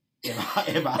 If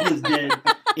I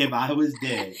was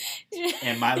dead,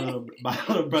 and my little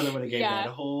brother would have gave that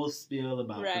whole spiel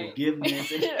about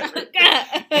forgiveness,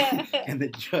 and the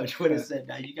judge would have said,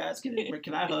 "Now you guys can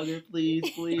I hug her,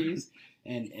 please?"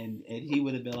 And he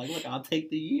would have been like, "Look, I'll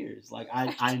take the years. Like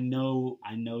I know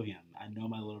him. I know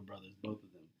my little brothers, both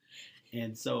of them."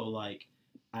 And so like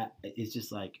it's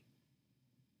just like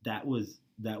that was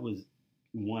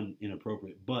one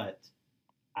inappropriate, but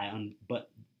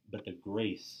the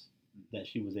grace that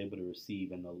she was able to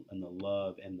receive and the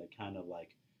love and the kind of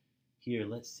like, here,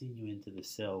 let's send you into the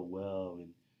cell well,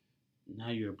 and now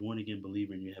you're a born again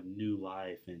believer and you have new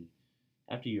life, and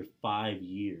after your 5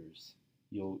 years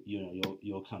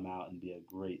you'll come out and be a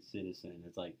great citizen.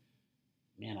 It's like,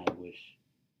 man, I wish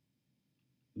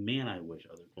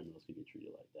other criminals could get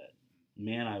treated like that.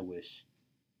 Man, I wish,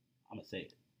 I'm gonna say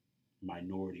it,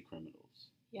 minority criminals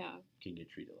can get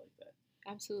treated like that.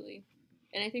 Absolutely.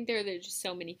 And I think there are just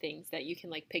so many things that you can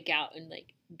like pick out and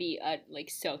like be like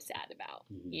so sad about,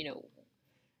 you know.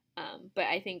 But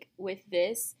I think with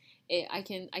this, I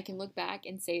can look back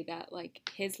and say that like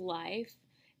his life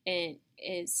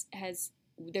there's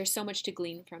so much to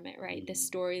glean from it, right? This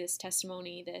story, this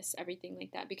testimony, this everything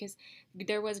like that, because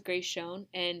there was grace shown,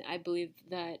 and I believe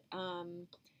that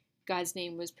God's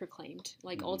name was proclaimed,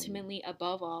 like ultimately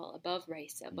above all, above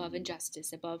race, above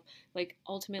injustice, above like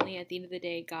ultimately at the end of the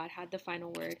day, God had the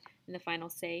final word and the final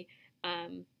say.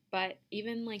 But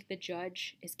even like the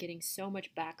judge is getting so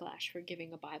much backlash for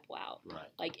giving a Bible out.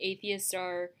 Right. Like atheists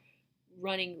are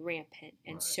running rampant,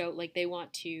 and so like they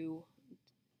want to.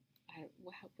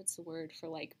 What's the word for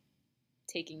like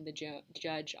taking the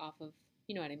judge off of?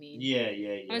 You know what I mean? Yeah.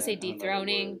 I want to say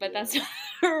dethroning, but that's not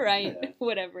right. Yeah.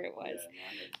 Whatever it was.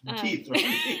 Dethroning.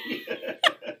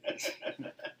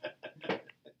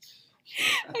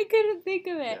 I couldn't think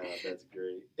of it. Yeah, that's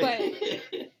great. But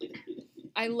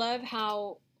I love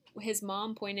how his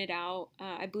mom pointed out,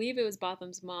 I believe it was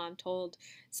Botham's mom,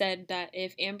 said that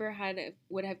if Amber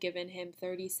would have given him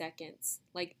 30 seconds,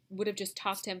 like would have just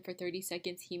talked to him for 30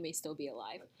 seconds, he may still be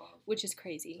alive, which is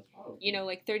crazy. You know,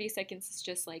 like 30 seconds is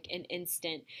just like an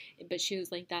instant, but she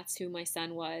was like, that's who my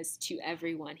son was to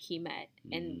everyone he met.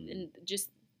 And just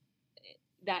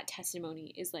that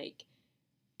testimony is like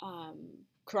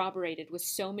corroborated with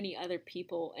so many other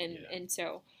people. And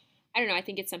so I don't know. I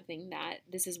think it's something that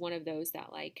this is one of those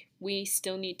that like we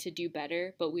still need to do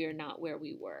better, but we are not where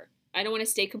we were. I don't want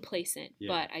to stay complacent,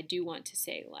 but I do want to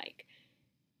say like.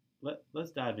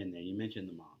 Let's dive in there. You mentioned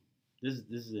the mom. This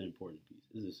is an important piece.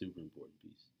 This is a super important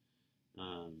piece.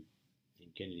 And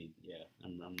Kennedy,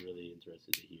 I'm really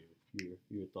interested to hear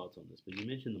your thoughts on this. But you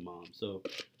mentioned the mom. So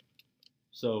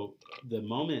the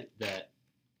moment that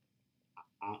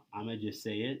I'm gonna just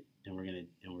say it, and we're gonna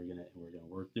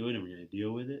work through it, and we're gonna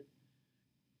deal with it.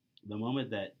 The moment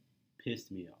that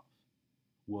pissed me off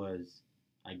was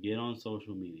I get on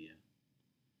social media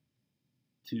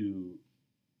to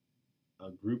a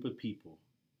group of people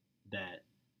that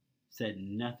said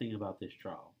nothing about this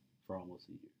trial for almost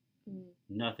a year.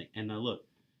 Nothing. And now look,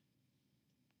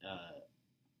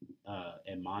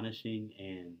 admonishing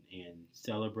and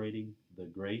celebrating the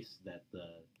grace that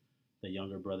the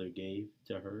younger brother gave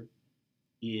to her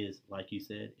is, like you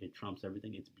said, it trumps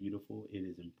everything. It's beautiful. It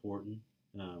is important.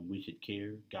 We should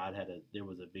care. There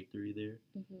was a victory there.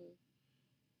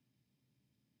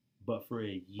 But for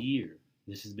a year,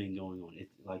 this has been going on.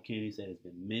 It's like Kenny said, it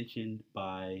was mentioned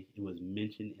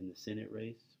in the Senate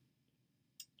race.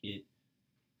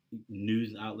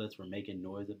 News outlets were making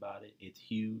noise about it. It's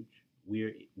huge.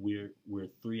 We're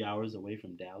 3 hours away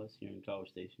from Dallas here in College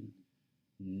Station.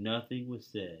 Nothing was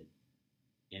said,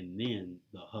 and then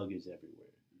the hug is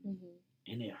everywhere,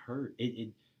 and it hurt.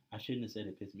 I shouldn't have said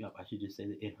it pissed me off. I should just say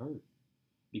that it hurt,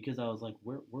 because I was like,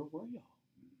 where were y'all?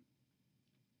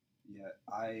 Yeah,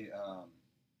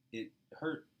 it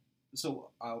hurt.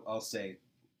 So I'll say,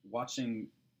 watching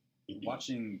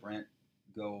Brent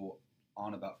go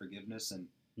on about forgiveness and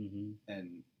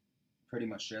pretty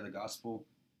much share the gospel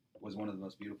was one of the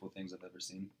most beautiful things I've ever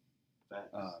seen.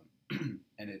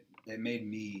 And it made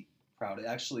me proud.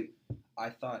 I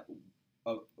thought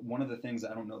one of the things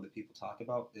that I don't know that people talk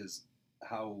about is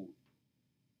how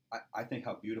I think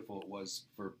how beautiful it was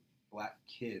for black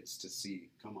kids to see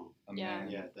a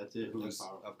man that's it. who's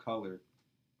of color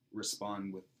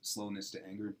respond with slowness to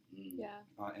anger,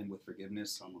 and with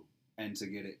forgiveness, and to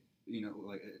get it,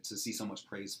 to see so much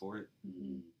praise for it.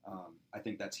 I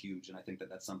think that's huge, and I think that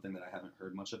that's something that I haven't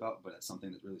heard much about, but it's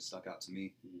something that really stuck out to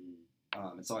me.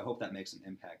 And so I hope that makes an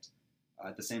impact.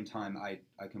 At the same time, I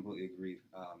completely agree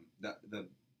that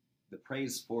the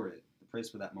praise for it, the praise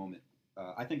for that moment,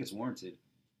 I think it's warranted.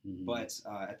 But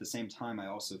at the same time, I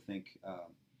also think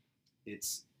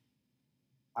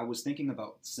I was thinking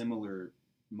about similar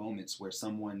moments where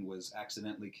someone was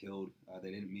accidentally killed.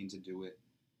 They didn't mean to do it.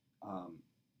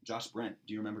 Josh Brent,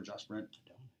 do you remember Josh Brent? I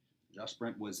don't. Josh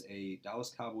Brent was a Dallas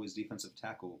Cowboys defensive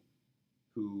tackle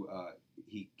who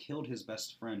he killed his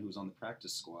best friend who was on the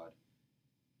practice squad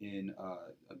in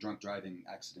a drunk driving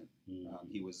accident.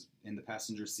 He was in the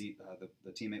passenger seat.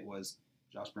 The teammate was.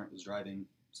 Josh Brent was driving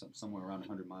somewhere around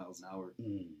 100 miles an hour,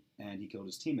 and he killed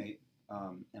his teammate.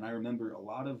 And I remember a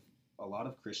lot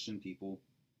of Christian people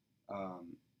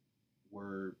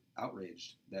were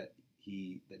outraged that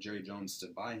Jerry Jones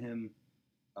stood by him.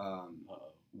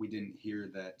 We didn't hear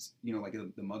that, like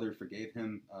the mother forgave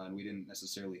him, and we didn't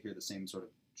necessarily hear the same sort of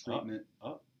treatment.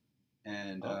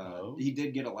 And he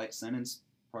did get a light sentence.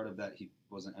 Part of that, he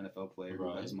was an NFL player who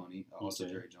has money. Also,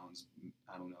 Jerry Jones,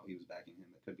 I don't know, he was backing him.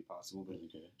 That could be possible. But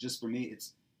just for me,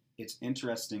 it's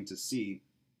interesting to see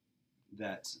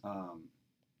that,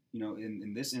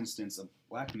 in this instance, a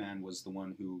black man was the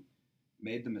one who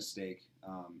made the mistake.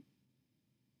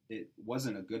 It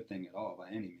wasn't a good thing at all by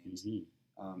any means.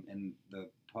 And the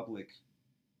public,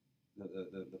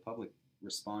 the public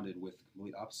responded with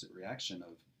complete opposite reaction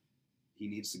of, he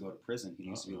needs to go to prison. He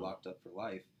needs to be locked up for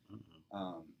life.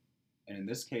 And in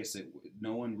this case,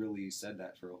 no one really said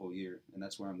that for a whole year. And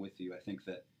that's where I'm with you. I think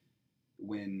that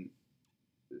when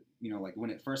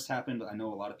it first happened, I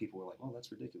know a lot of people were like, oh,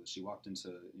 that's ridiculous. She walked into,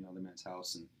 the man's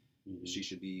house and she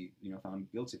should be,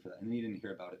 found guilty for that. And then you didn't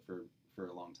hear about it for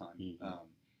a long time.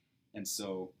 And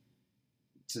so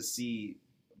to see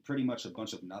pretty much a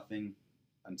bunch of nothing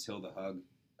until the hug,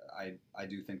 I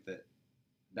do think that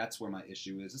that's where my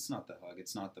issue is. It's not the hug.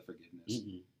 It's not the forgiveness.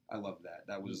 I love that.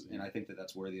 That was, and I think that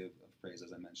that's worthy of praise,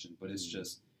 as I mentioned. But it's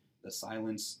just the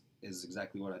silence is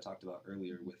exactly what I talked about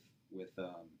earlier with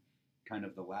kind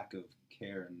of the lack of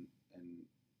care and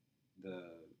the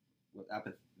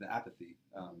apathy.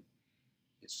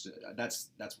 It's that's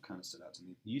what kind of stood out to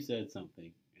me. You said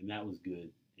something, and that was good.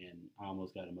 And I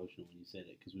almost got emotional when you said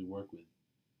it, because we work with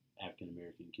African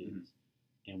American kids.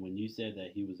 And when you said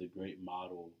that he was a great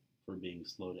model for being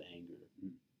slow to anger,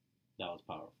 that was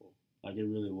powerful. Like, it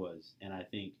really was. And I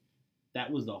think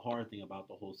that was the hard thing about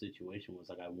the whole situation, was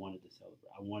like, I wanted to celebrate.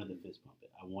 I wanted to fist pump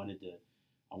it. I wanted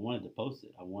to post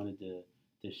it. I wanted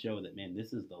to show that, man,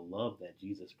 this is the love that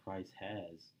Jesus Christ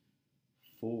has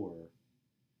for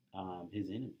his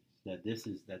enemies.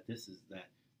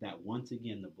 That once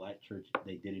again, the black church,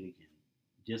 they did it again.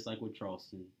 Just like with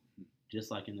Charleston,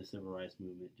 just like in the Civil Rights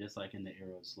Movement, just like in the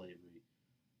era of slavery,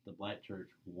 the black church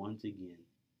once again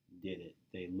did it.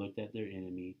 They looked at their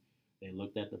enemy. They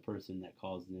looked at the person that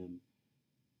caused them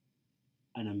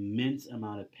an immense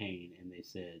amount of pain, and they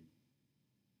said,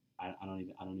 I don't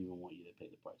even want you to pay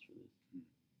the price for this.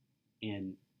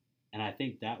 And I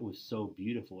think that was so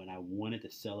beautiful, and I wanted to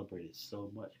celebrate it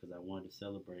so much because I wanted to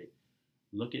celebrate.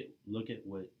 Look at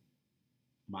what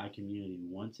my community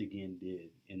once again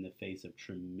did in the face of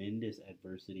tremendous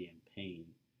adversity and pain,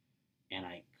 and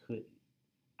I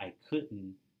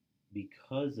couldn't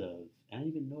because of I don't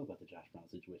even know about the Josh Brown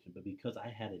situation, but because I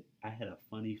had a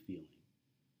funny feeling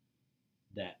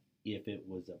that if it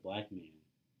was a black man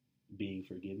being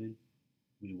forgiven,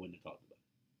 we wouldn't have talked about it.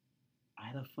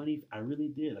 I really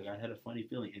did. Like I had a funny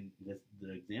feeling, and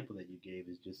the example that you gave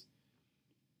is just,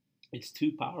 it's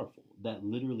too powerful. That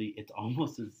literally, it's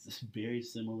almost this very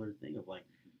similar thing of like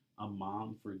a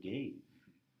mom forgave.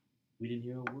 We didn't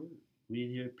hear a word. We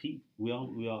didn't hear a peep. We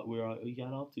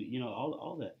got off to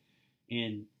all that,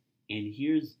 and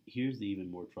here's the even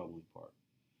more troubling part.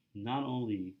 Not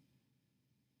only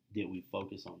did we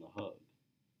focus on the hug,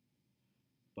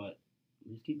 but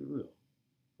let's keep it real.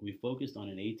 We focused on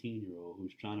an 18-year-old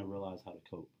who's trying to realize how to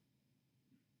cope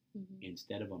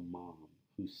instead of a mom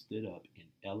who stood up in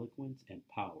eloquence and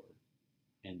power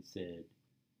and said,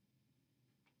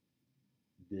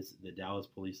 the Dallas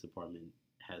Police Department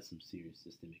has some serious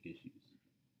systemic issues,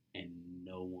 and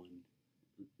nobody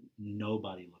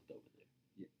looked over there.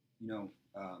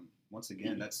 Yeah. Once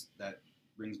again, that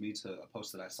brings me to a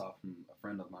post that I saw from a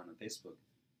friend of mine on Facebook.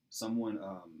 Someone,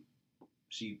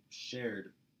 she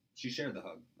shared the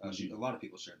hug. A lot of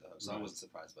people shared the hug, so I wasn't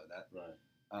surprised by that. Right.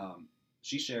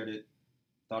 She shared it,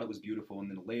 thought it was beautiful, and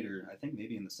then later, I think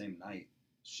maybe in the same night,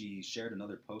 she shared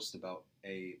another post about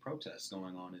a protest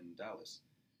going on in Dallas,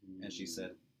 and she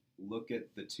said, "Look at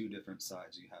the two different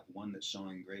sides. You have one that's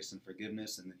showing grace and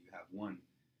forgiveness, and then you have one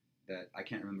that I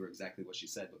can't remember exactly what she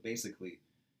said, but basically."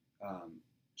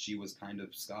 She was kind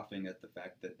of scoffing at the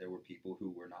fact that there were people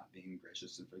who were not being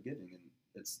gracious and forgiving, and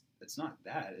it's not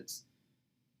that. It's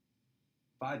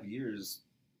 5 years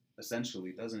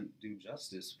essentially doesn't do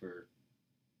justice for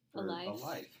a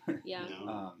life. Yeah.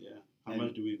 How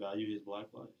much do we value his black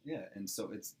life? Yeah, and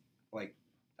so it's like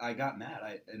I got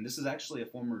mad. And this is actually a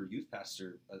former youth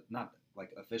pastor, not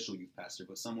like official youth pastor,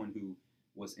 but someone who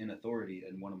was in authority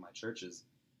in one of my churches,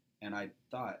 and I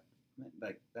thought,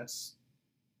 like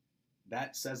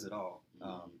that says it all.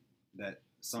 That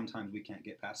sometimes we can't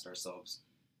get past ourselves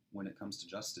when it comes to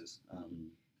justice.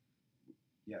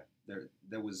 Yeah,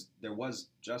 there was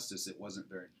justice. It wasn't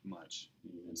very much,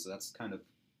 and so that's kind of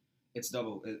it's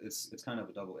kind of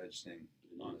a double-edged thing,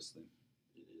 honestly.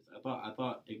 It is. I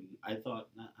thought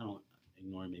I don't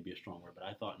ignoring maybe a strong word, but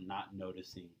I thought not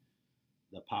noticing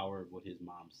the power of what his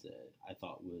mom said, I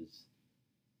thought was,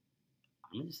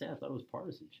 I'm gonna say I thought it was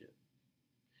partisanship.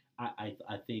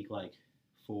 I think like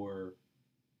for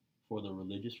the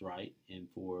religious right and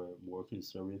for more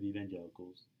conservative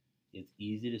evangelicals, it's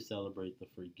easy to celebrate the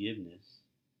forgiveness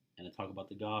and to talk about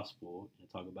the gospel and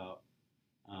to talk about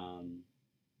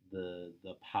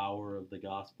the power of the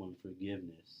gospel and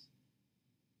forgiveness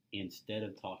instead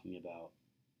of talking about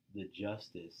the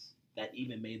justice that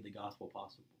even made the gospel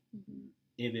possible. Mm-hmm.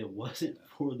 If it wasn't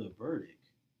for the verdict,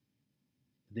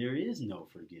 there is no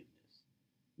forgiveness.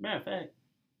 Matter of fact,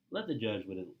 let the judge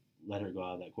would have let her go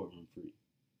out of that courtroom free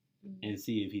and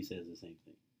see if he says the same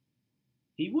thing.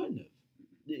 He wouldn't have.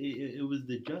 It was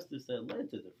the justice that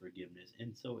led to the forgiveness,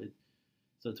 and so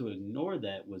to ignore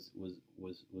that was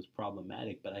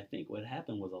problematic. But I think what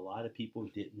happened was a lot of people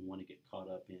didn't want to get caught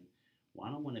up in, well,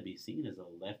 I don't want to be seen as a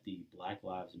lefty Black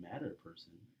Lives Matter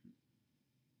person.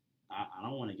 I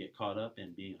don't want to get caught up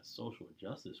in being a social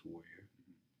justice warrior,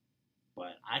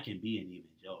 but I can be an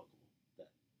evangelical.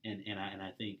 And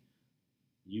I think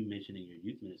you mentioning your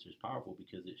youth minister is powerful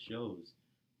because it shows,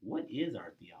 what is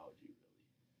our theology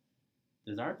really?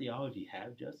 Does our theology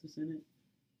have justice in it,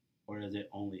 or does it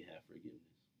only have forgiveness?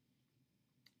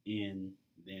 And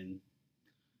then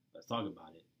let's talk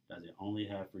about it. Does it only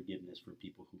have forgiveness for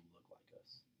people who look like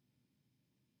us?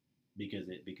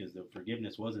 Because the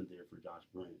forgiveness wasn't there for Josh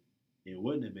Brent. It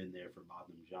wouldn't have been there for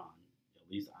Botham John.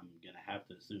 At least I'm gonna have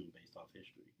to assume based off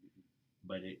history.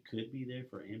 But it could be there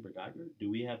for Amber Guyger. Do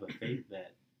we have a faith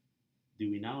that? Do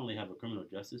we not only have a criminal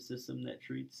justice system that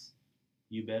treats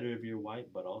you better if you're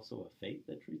white, but also a faith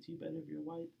that treats you better if you're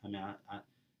white? I mean,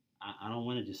 I don't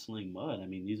want to just sling mud. I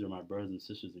mean, these are my brothers and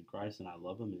sisters in Christ, and I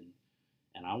love them,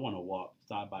 and I want to walk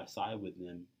side by side with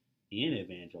them in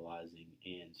evangelizing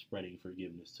and spreading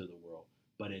forgiveness to the world.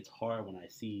 But it's hard when I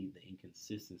see the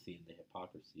inconsistency and the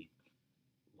hypocrisy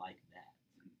like that.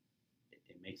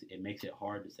 It makes it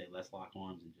hard to say let's lock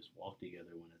arms and just walk together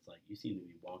when it's like you seem to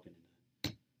be walking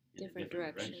in a different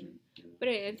direction. You know? But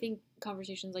I think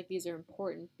conversations like these are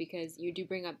important because you do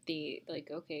bring up the, like,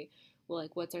 okay, well,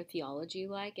 like, what's our theology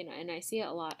like? And I see it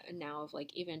a lot now of,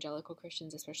 like, evangelical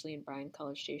Christians, especially in Bryan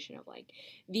College Station, of, like,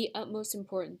 the utmost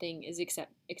important thing is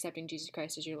accepting Jesus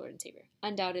Christ as your Lord and Savior.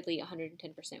 Undoubtedly,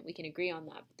 110%. We can agree on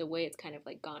that. But the way it's kind of,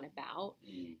 like, gone about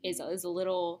is a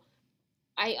little...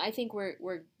 I think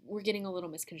we're getting a little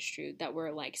misconstrued, that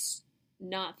we're, like,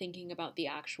 not thinking about the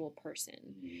actual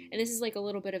person. And this is, like, a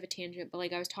little bit of a tangent, but,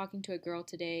 like, I was talking to a girl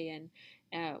today, and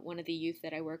one of the youth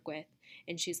that I work with,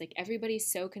 and she's like, everybody's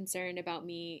so concerned about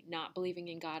me not believing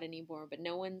in God anymore, but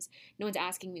no one's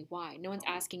asking me why. No one's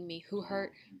asking me who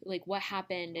hurt, like, what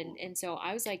happened. And so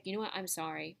I was like, you know what, I'm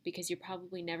sorry, because you're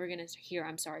probably never gonna hear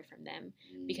I'm sorry from them,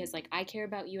 because, like, I care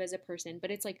about you as a person.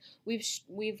 But it's like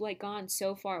we've like gone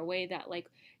so far away that, like,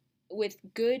 with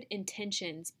good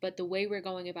intentions, but the way we're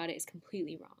going about it is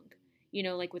completely wrong. You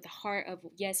know, like, with the heart of,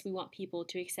 yes, we want people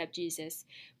to accept Jesus,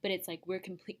 but it's like we're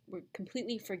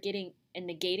completely forgetting and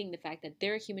negating the fact that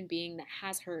they're a human being that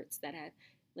has hurts, that have,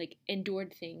 like,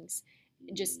 endured things,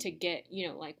 just to get, you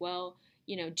know, like, well,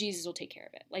 you know, Jesus will take care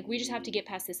of it. Like, we just have to get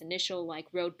past this initial, like,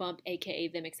 road bump, aka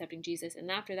them accepting Jesus, and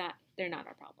after that, they're not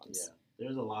our problems. Yeah,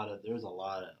 there's a lot of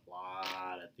theological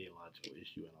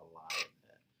issue and a lot of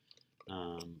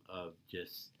that, of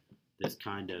just this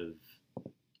kind of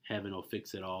heaven will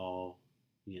fix it all,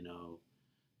 you know.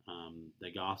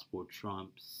 The gospel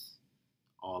trumps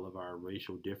all of our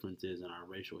racial differences and our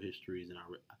racial histories, and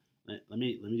let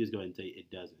me just go ahead and tell you, it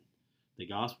doesn't. The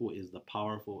gospel is the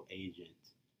powerful agent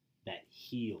that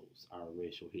heals our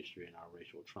racial history and our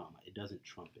racial trauma. It doesn't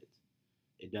trump it.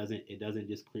 It doesn't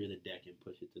just clear the deck and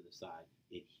push it to the side.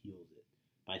 It heals it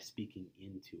by speaking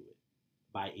into it,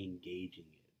 by engaging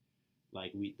it.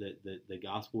 Like, the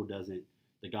gospel doesn't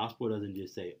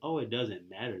just say, oh, it doesn't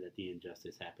matter that the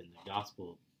injustice happened. The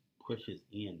gospel pushes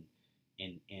in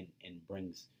and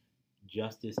brings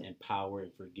justice and power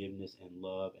and forgiveness and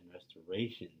love and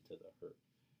restoration to the hurt.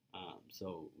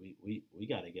 So we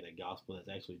got to get a gospel that's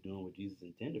actually doing what Jesus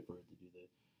intended for it to do.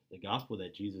 The gospel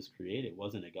that Jesus created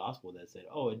wasn't a gospel that said,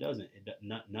 oh,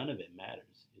 none of it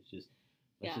matters. It's just,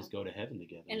 let's just go to heaven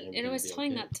together. And I was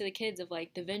telling that to the kids of,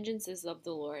 like, the vengeance is of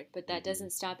the Lord, but that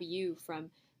doesn't stop you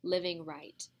from living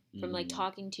right, from, like,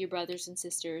 talking to your brothers and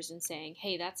sisters and saying,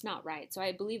 hey, that's not right. So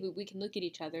I believe we can look at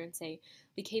each other and say,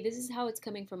 like, hey, this is how it's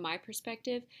coming from my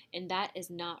perspective, and that is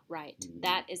not right.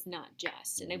 That is not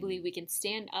just. And I believe we can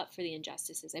stand up for the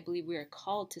injustices. I believe we are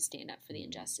called to stand up for the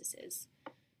injustices.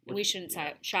 And we shouldn't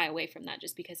shy away from that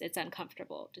just because it's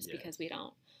uncomfortable, just because we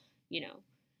don't, you know.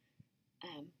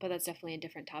 But that's definitely a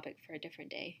different topic for a different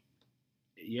day.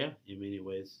 Yeah, in many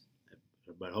ways.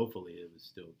 But hopefully it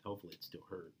still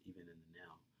hurt, even in the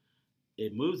now.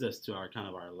 It moves us to our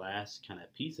last kind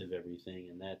of piece of everything,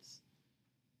 and that's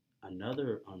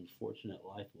another unfortunate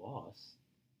life loss.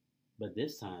 But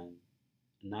this time,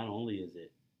 not only is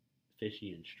it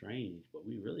fishy and strange, but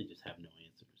we really just have no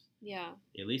answers. Yeah.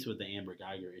 At least with the Amber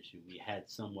Guyger issue, we had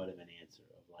somewhat of an answer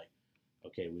of, like,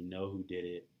 okay, we know who did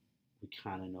it. We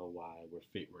kind of know why. We're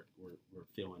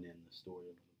filling in the story a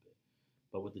little bit.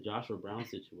 But with the Joshua Brown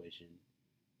situation,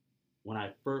 when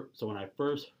I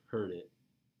first heard it,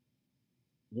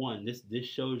 one, this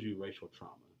shows you racial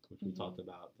trauma, which we talked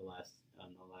about in the last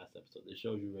episode. This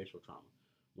shows you racial trauma.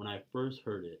 When I first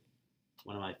heard it,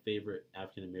 one of my favorite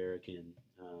African American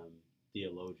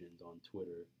theologians on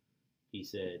Twitter, he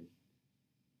said,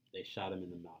 they shot him in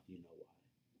the mouth. You know why?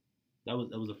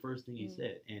 That was the first thing he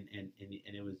said, and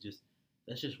it was just,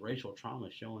 that's just racial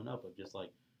trauma showing up, of just,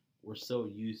 like, we're so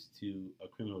used to a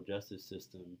criminal justice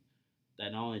system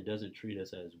that not only doesn't treat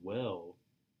us as well,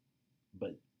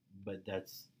 but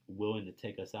that's willing to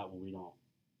take us out when we don't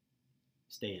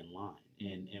stay in line.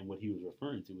 And what he was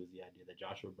referring to was the idea that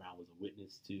Joshua Brown was a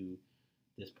witness to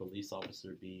this police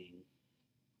officer being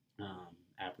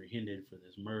apprehended for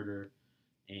this murder,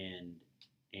 and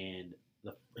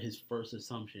his first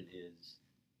assumption is,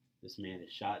 this man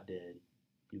is shot dead.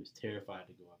 He was terrified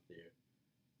to go up there.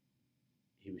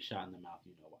 He was shot in the mouth.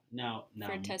 You know why? Now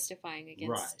for testifying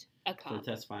against a cop. For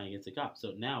testifying against a cop.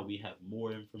 So now we have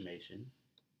more information,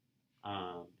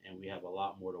 and we have a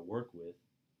lot more to work with.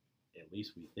 At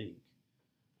least we think.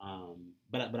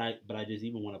 But I just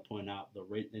even want to point out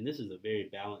and this is a very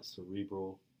balanced,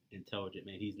 cerebral, intelligent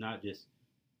man. He's not just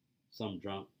some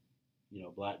drunk, you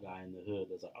know, black guy in the hood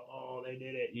that's like, oh, they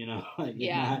did it, you know. Like,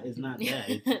 it's not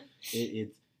that.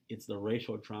 It's the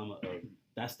racial trauma of,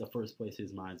 that's the first place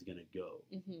his mind's gonna go.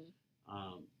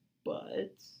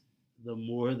 But the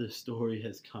more the story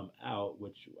has come out,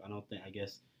 which I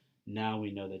guess now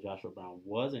we know that Joshua Brown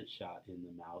wasn't shot in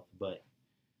the mouth, but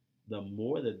the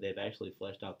more that they've actually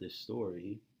fleshed out this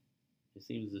story, it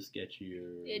seems the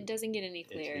sketchier. It doesn't get any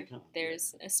clearer.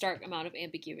 There's a stark amount of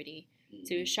ambiguity.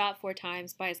 So he was shot 4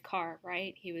 times by his car,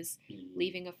 right? He was Mm-hmm.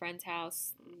 leaving a friend's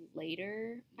house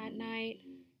later at night,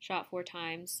 shot 4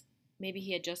 times. Maybe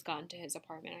he had just gotten to his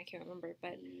apartment. I can't remember.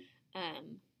 But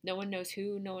no one knows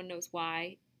who. No one knows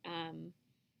why.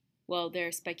 Well, there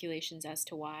are speculations as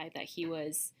to why, that he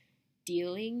was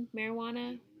dealing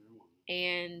marijuana,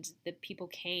 and the people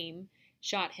came,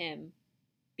 shot him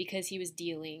because he was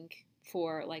dealing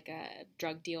for like a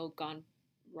drug deal gone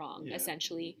wrong,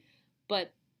 essentially.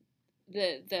 But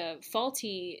the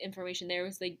faulty information there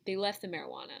was they left the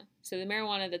marijuana. So the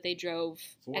marijuana that they drove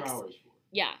 4 hours for.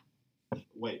 Yeah.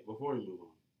 Wait, before we move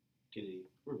on, Kennedy,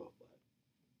 we're both black,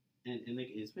 and the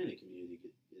Hispanic community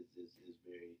is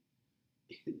very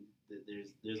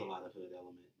there's a lot of hood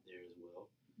element there as well,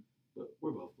 but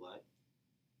we're both black.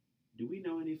 Do we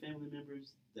know any family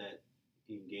members that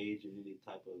engage in any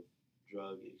type of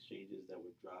drug exchanges that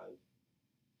would drive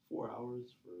 4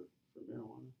 hours for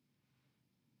marijuana?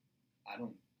 I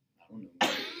don't know.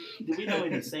 Do we know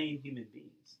any sane human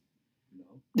beings?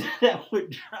 No. That would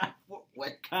drive.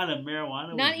 What kind of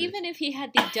marijuana? Not even if he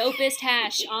had the dopest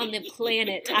hash on the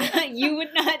planet, you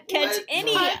would not catch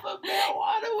any type of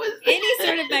marijuana was this? Any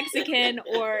sort of Mexican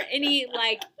or any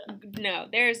no,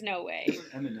 there's no way.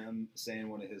 Eminem saying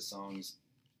one of his songs,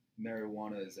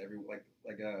 "Marijuana is every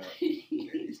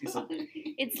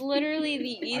It's literally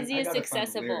the easiest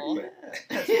accessible. Lyric,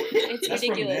 it's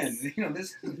ridiculous.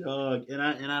 This dog, and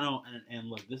I don't and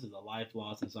look, this is a life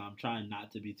loss, and so I'm trying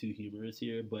not to be too humorous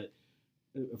here, but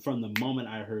from the moment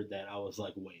I heard that, I was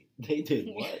like, wait, they did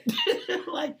what?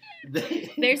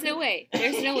 There's no way.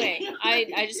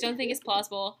 I just don't think it's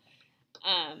plausible.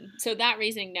 So that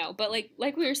reasoning, no. But like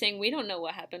we were saying, we don't know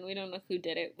what happened. We don't know who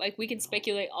did it. Like, we can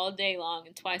speculate all day long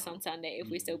and twice on Sunday if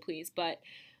we so please. But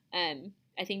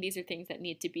I think these are things that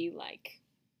need to be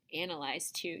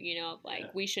analyzed too.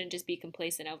 We shouldn't just be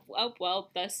complacent of, oh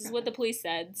well, this is what the police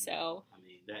said. So I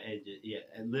mean,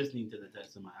 and listening to the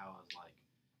testimony, I was like,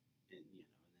 and then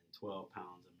 12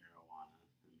 pounds of marijuana.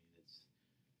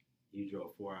 I mean, you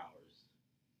drove 4 hours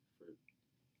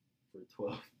for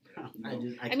 12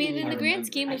 pounds. I mean, in the grand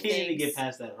scheme of things, I can't even get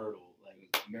past that hurdle.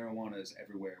 Marijuana is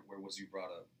everywhere. Where was you brought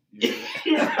up?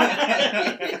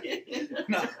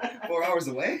 No, 4 hours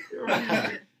away.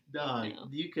 Right. Dog, no.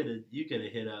 You could have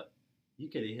hit up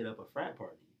a frat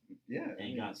party. Yeah,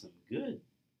 and got some good.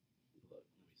 Look,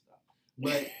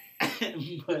 let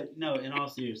me stop. But no, in all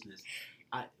seriousness,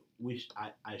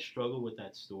 I struggle with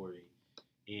that story,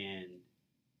 and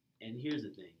here's the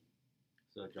thing.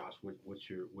 So Josh, what's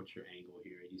your angle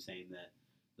here? Are you saying that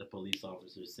the police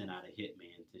officers sent out a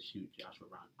hitman to shoot Joshua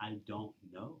Brown? I don't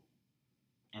know,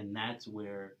 and that's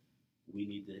where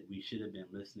we should have been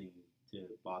listening to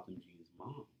Botham Jean's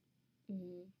mom.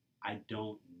 Mm-hmm. I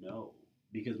don't know,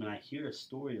 because when I hear a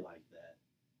story like that,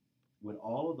 with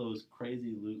all of those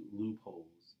crazy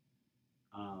loopholes,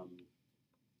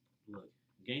 look,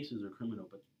 gangsters are criminal,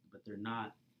 but they're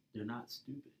not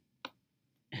stupid.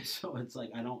 And so it's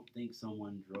like, I don't think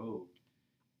someone drove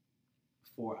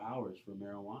 4 hours for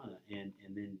marijuana and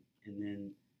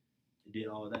then did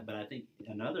all of that. But I think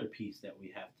another piece that we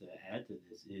have to add to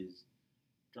this is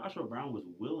Joshua Brown was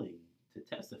willing to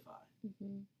testify.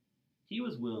 Mm-hmm. He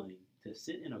was willing to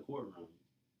sit in a courtroom,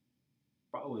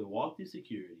 probably walk through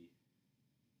security,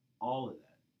 all of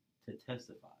that, to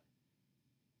testify.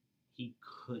 He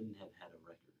couldn't have had a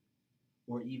record,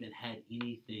 or even had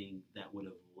anything that would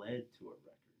have led to a record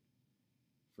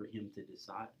for him to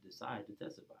decide to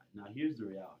testify. Now, here's the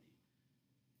reality.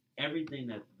 Everything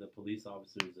that the police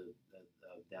officers of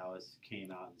Dallas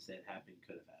came out and said happened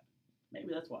could have happened. Maybe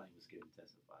that's why he was scared to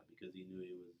testify, because he knew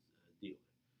he was a dealer.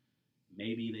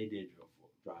 Maybe they did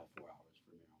drive 4 hours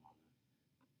for marijuana.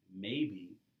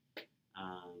 Maybe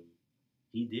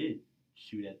he did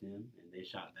shoot at them and they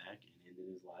shot back and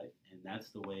ended his life. And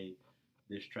that's the way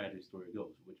this tragic story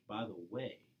goes, which, by the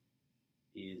way,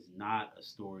 is not a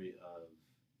story of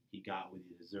he got what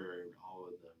he deserved, all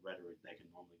of the rhetoric that can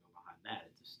normally go behind that.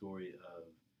 It's a story of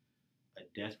a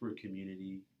desperate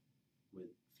community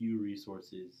with few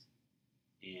resources,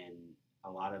 and a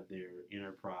lot of their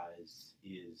enterprise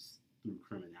is through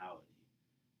criminality.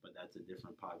 But that's a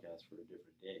different podcast for a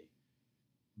different day.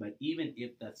 But even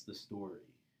if that's the story,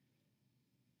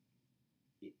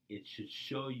 it should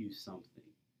show you something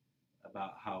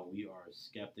about how we are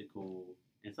skeptical,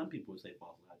 and some people would say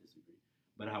falsely, I disagree,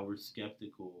 but how we're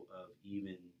skeptical of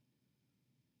even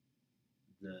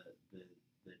the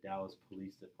Dallas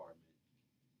Police Department,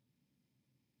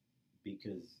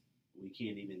 because we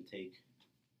can't even take,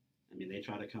 I mean, they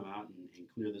try to come out and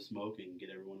clear the smoke and get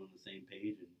everyone on the same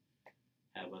page and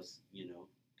have us,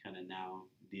 kind of now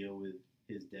deal with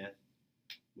his death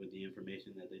with the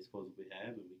information that they supposedly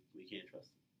have, and we can't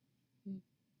trust them.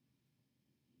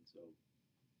 And so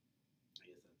I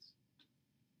guess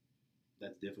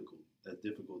that's difficult. That's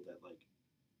difficult. That like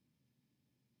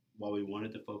while we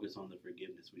wanted to focus on the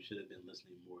forgiveness, we should have been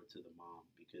listening more to the mom,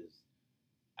 because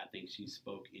I think she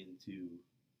spoke into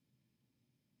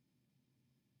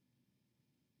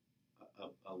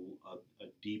a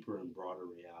deeper and broader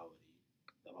reality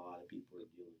that a lot of people are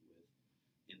dealing with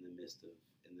in the midst of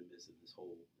this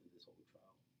whole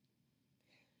trial.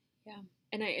 Yeah,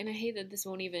 and I hate that this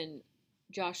won't even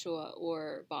Joshua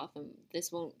or Botham.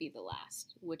 This won't be the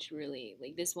last. Which really,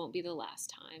 like, this won't be the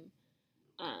last time.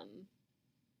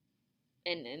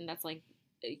 And that's like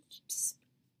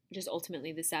just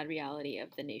ultimately the sad reality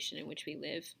of the nation in which we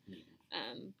live.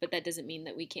 But that doesn't mean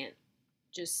that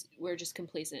we're just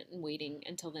complacent and waiting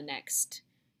until the next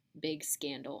big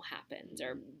scandal happens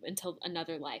or until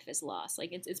another life is lost.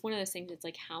 Like it's one of those things. It's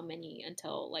like how many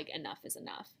until like enough is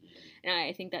enough. And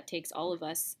I think that takes all of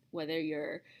us, whether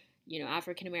you're,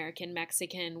 African American,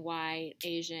 Mexican, white,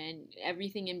 Asian,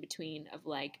 everything in between, of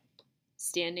like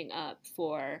standing up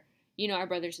for, our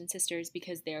brothers and sisters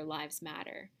because their lives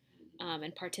matter.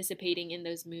 And participating in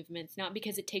those movements, not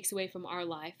because it takes away from our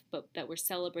life, but that we're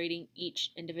celebrating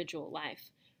each individual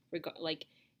life, like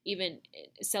even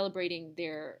celebrating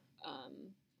their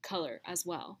color as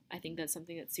well. I think that's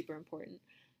something that's super important.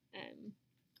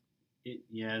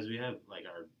 As we have like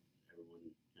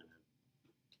everyone kind of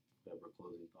whatever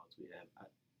closing thoughts we have.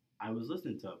 I was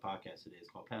listening to a podcast today. It's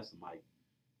called Pass the Mic,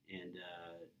 and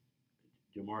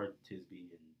Jamar Tisby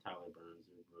and Tyler Burns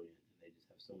are brilliant, and they just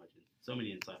have so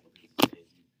many insightful things to say.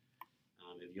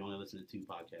 If you only listen to 2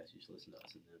 podcasts, you should listen to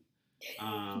us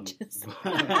and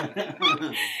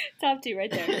them. Top 2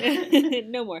 right there.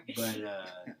 No more.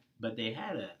 But they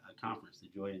had a conference, the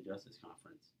Joy and Justice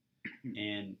Conference,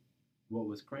 and what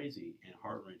was crazy and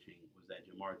heart-wrenching was that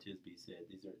Jamar Tisby said,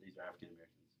 these are African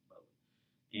Americans, by the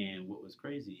way, and what was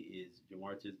crazy is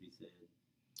Jamar Tisby said,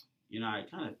 I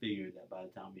kind of figured that by the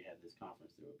time we had this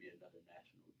conference, there would be another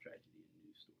national tragedy and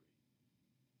news story.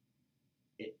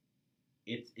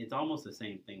 It's almost the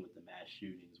same thing with the mass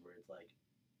shootings, where it's like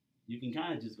you can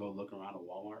kind of just go look around a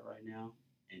Walmart right now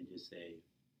and just say,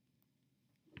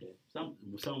 okay,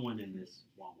 someone in this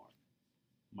Walmart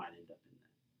might end up in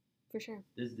that. For sure.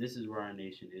 This is where our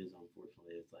nation is,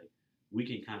 unfortunately. It's like we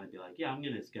can kind of be like, yeah, I'm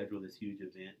going to schedule this huge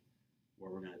event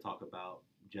where we're going to talk about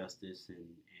justice and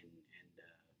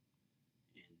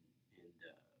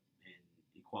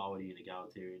equality and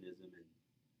egalitarianism,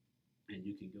 and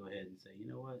you can go ahead and say, you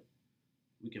know what,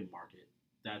 we can market.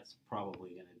 That's probably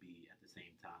going to be at the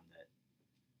same time that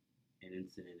an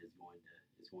incident is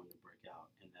going to break out,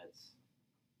 and it's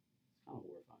kind of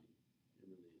horrifying. It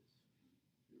really is.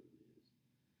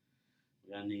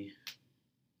 We got any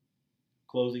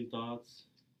closing thoughts?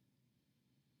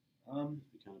 We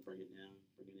kind of bring it in.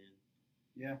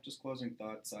 Yeah, just closing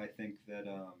thoughts. I think that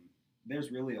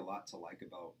there's really a lot to like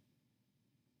about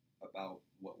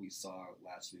what we saw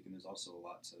last week, and there's also a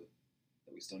lot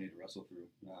that we still need to wrestle through.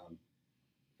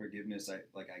 Forgiveness, I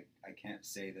can't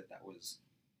say that was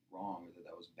wrong or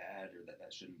that was bad or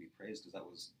that shouldn't be praised, because that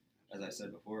was, as I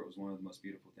said before, it was one of the most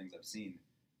beautiful things I've seen.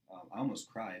 I almost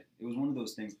cried. It was one of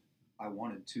those things I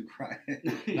wanted to cry,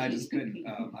 and I just couldn't.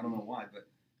 I don't know why, but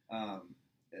I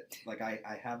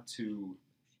have to.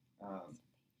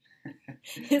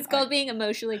 It's called being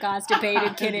emotionally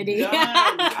constipated, Kennedy.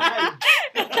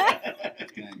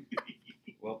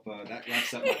 Well, that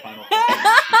wraps up my final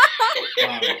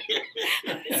thought.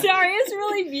 Sorry, it's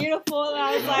really beautiful. And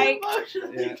I was like,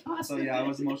 I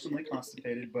was emotionally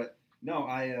constipated, but no,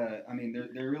 I mean,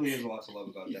 there really is a lot to love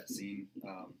about that scene,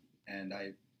 and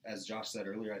as Josh said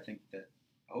earlier, I think that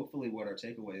hopefully what our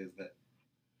takeaway is that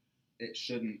it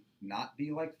shouldn't not be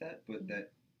like that, but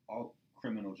that all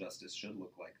criminal justice should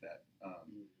look like that.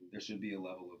 There should be a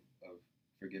level of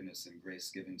forgiveness and grace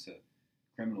given to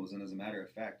criminals, and as a matter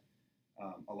of fact,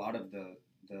 a lot of the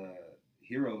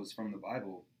heroes from the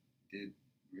Bible did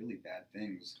really bad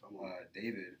things.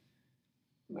 David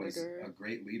was a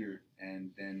great leader,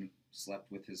 and then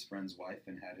slept with his friend's wife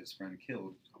and had his friend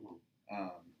killed.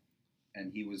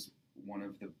 And he was one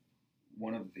of the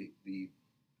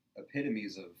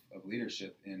epitomes of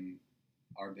leadership in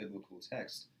our biblical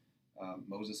text.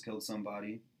 Moses killed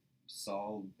somebody.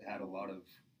 Saul had a lot of,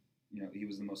 he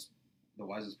was the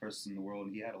wisest person in the world.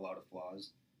 He had a lot of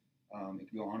flaws. It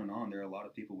could go on and on. There are a lot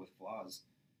of people with flaws,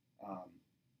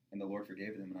 and the Lord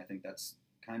forgave them. And I think that's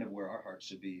kind of where our hearts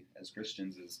should be as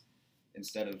Christians, is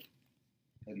instead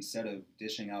of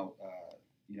dishing out,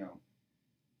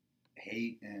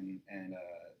 hate and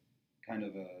kind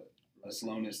of a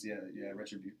slowness.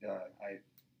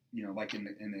 you know, like in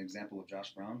the example of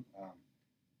Josh Brown,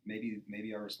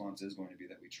 maybe our response is going to be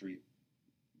that we treat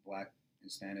Black,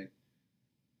 Hispanic,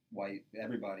 white,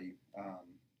 everybody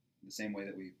the same way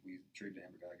that we treated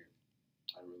Amber Guyger.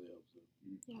 I really hope so.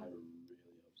 Yeah. I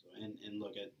really hope so. And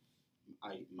look at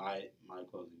my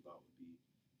closing thought would be,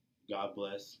 God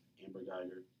bless Amber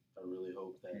Guyger. I really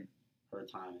hope that her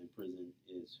time in prison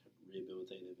is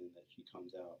rehabilitative and that she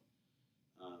comes out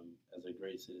as a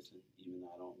great citizen. Even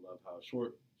though I don't love how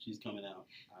short she's coming out,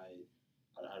 I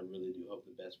really do hope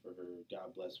the best for her.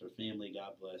 God bless her family.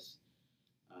 God bless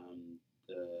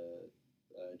the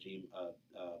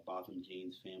Botham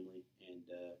Jane's family and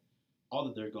all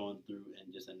that they're going through,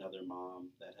 and just another mom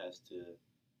that has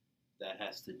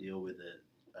to deal with a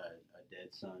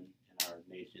dead son in our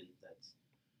nation that's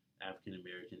African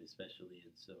American, especially.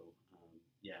 And so,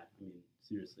 yeah, I mean,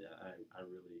 seriously, I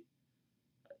really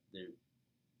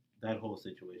that whole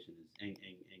situation is, and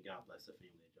God bless the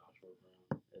family of Joshua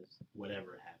Brown. As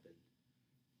whatever happened,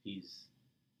 his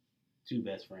two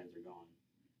best friends are gone.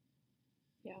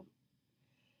 Yeah.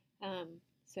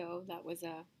 So that was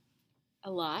a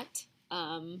lot.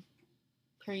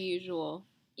 Per usual,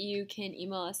 you can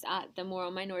email us at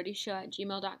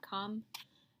themoralminorityshow@gmail.com.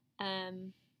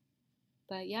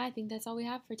 But yeah, I think that's all we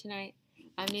have for tonight.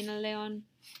 I'm Nina Leon.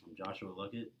 I'm Joshua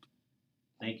Luckett.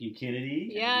 Thank you, Kennedy.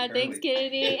 Yeah, thanks,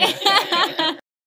 Kennedy.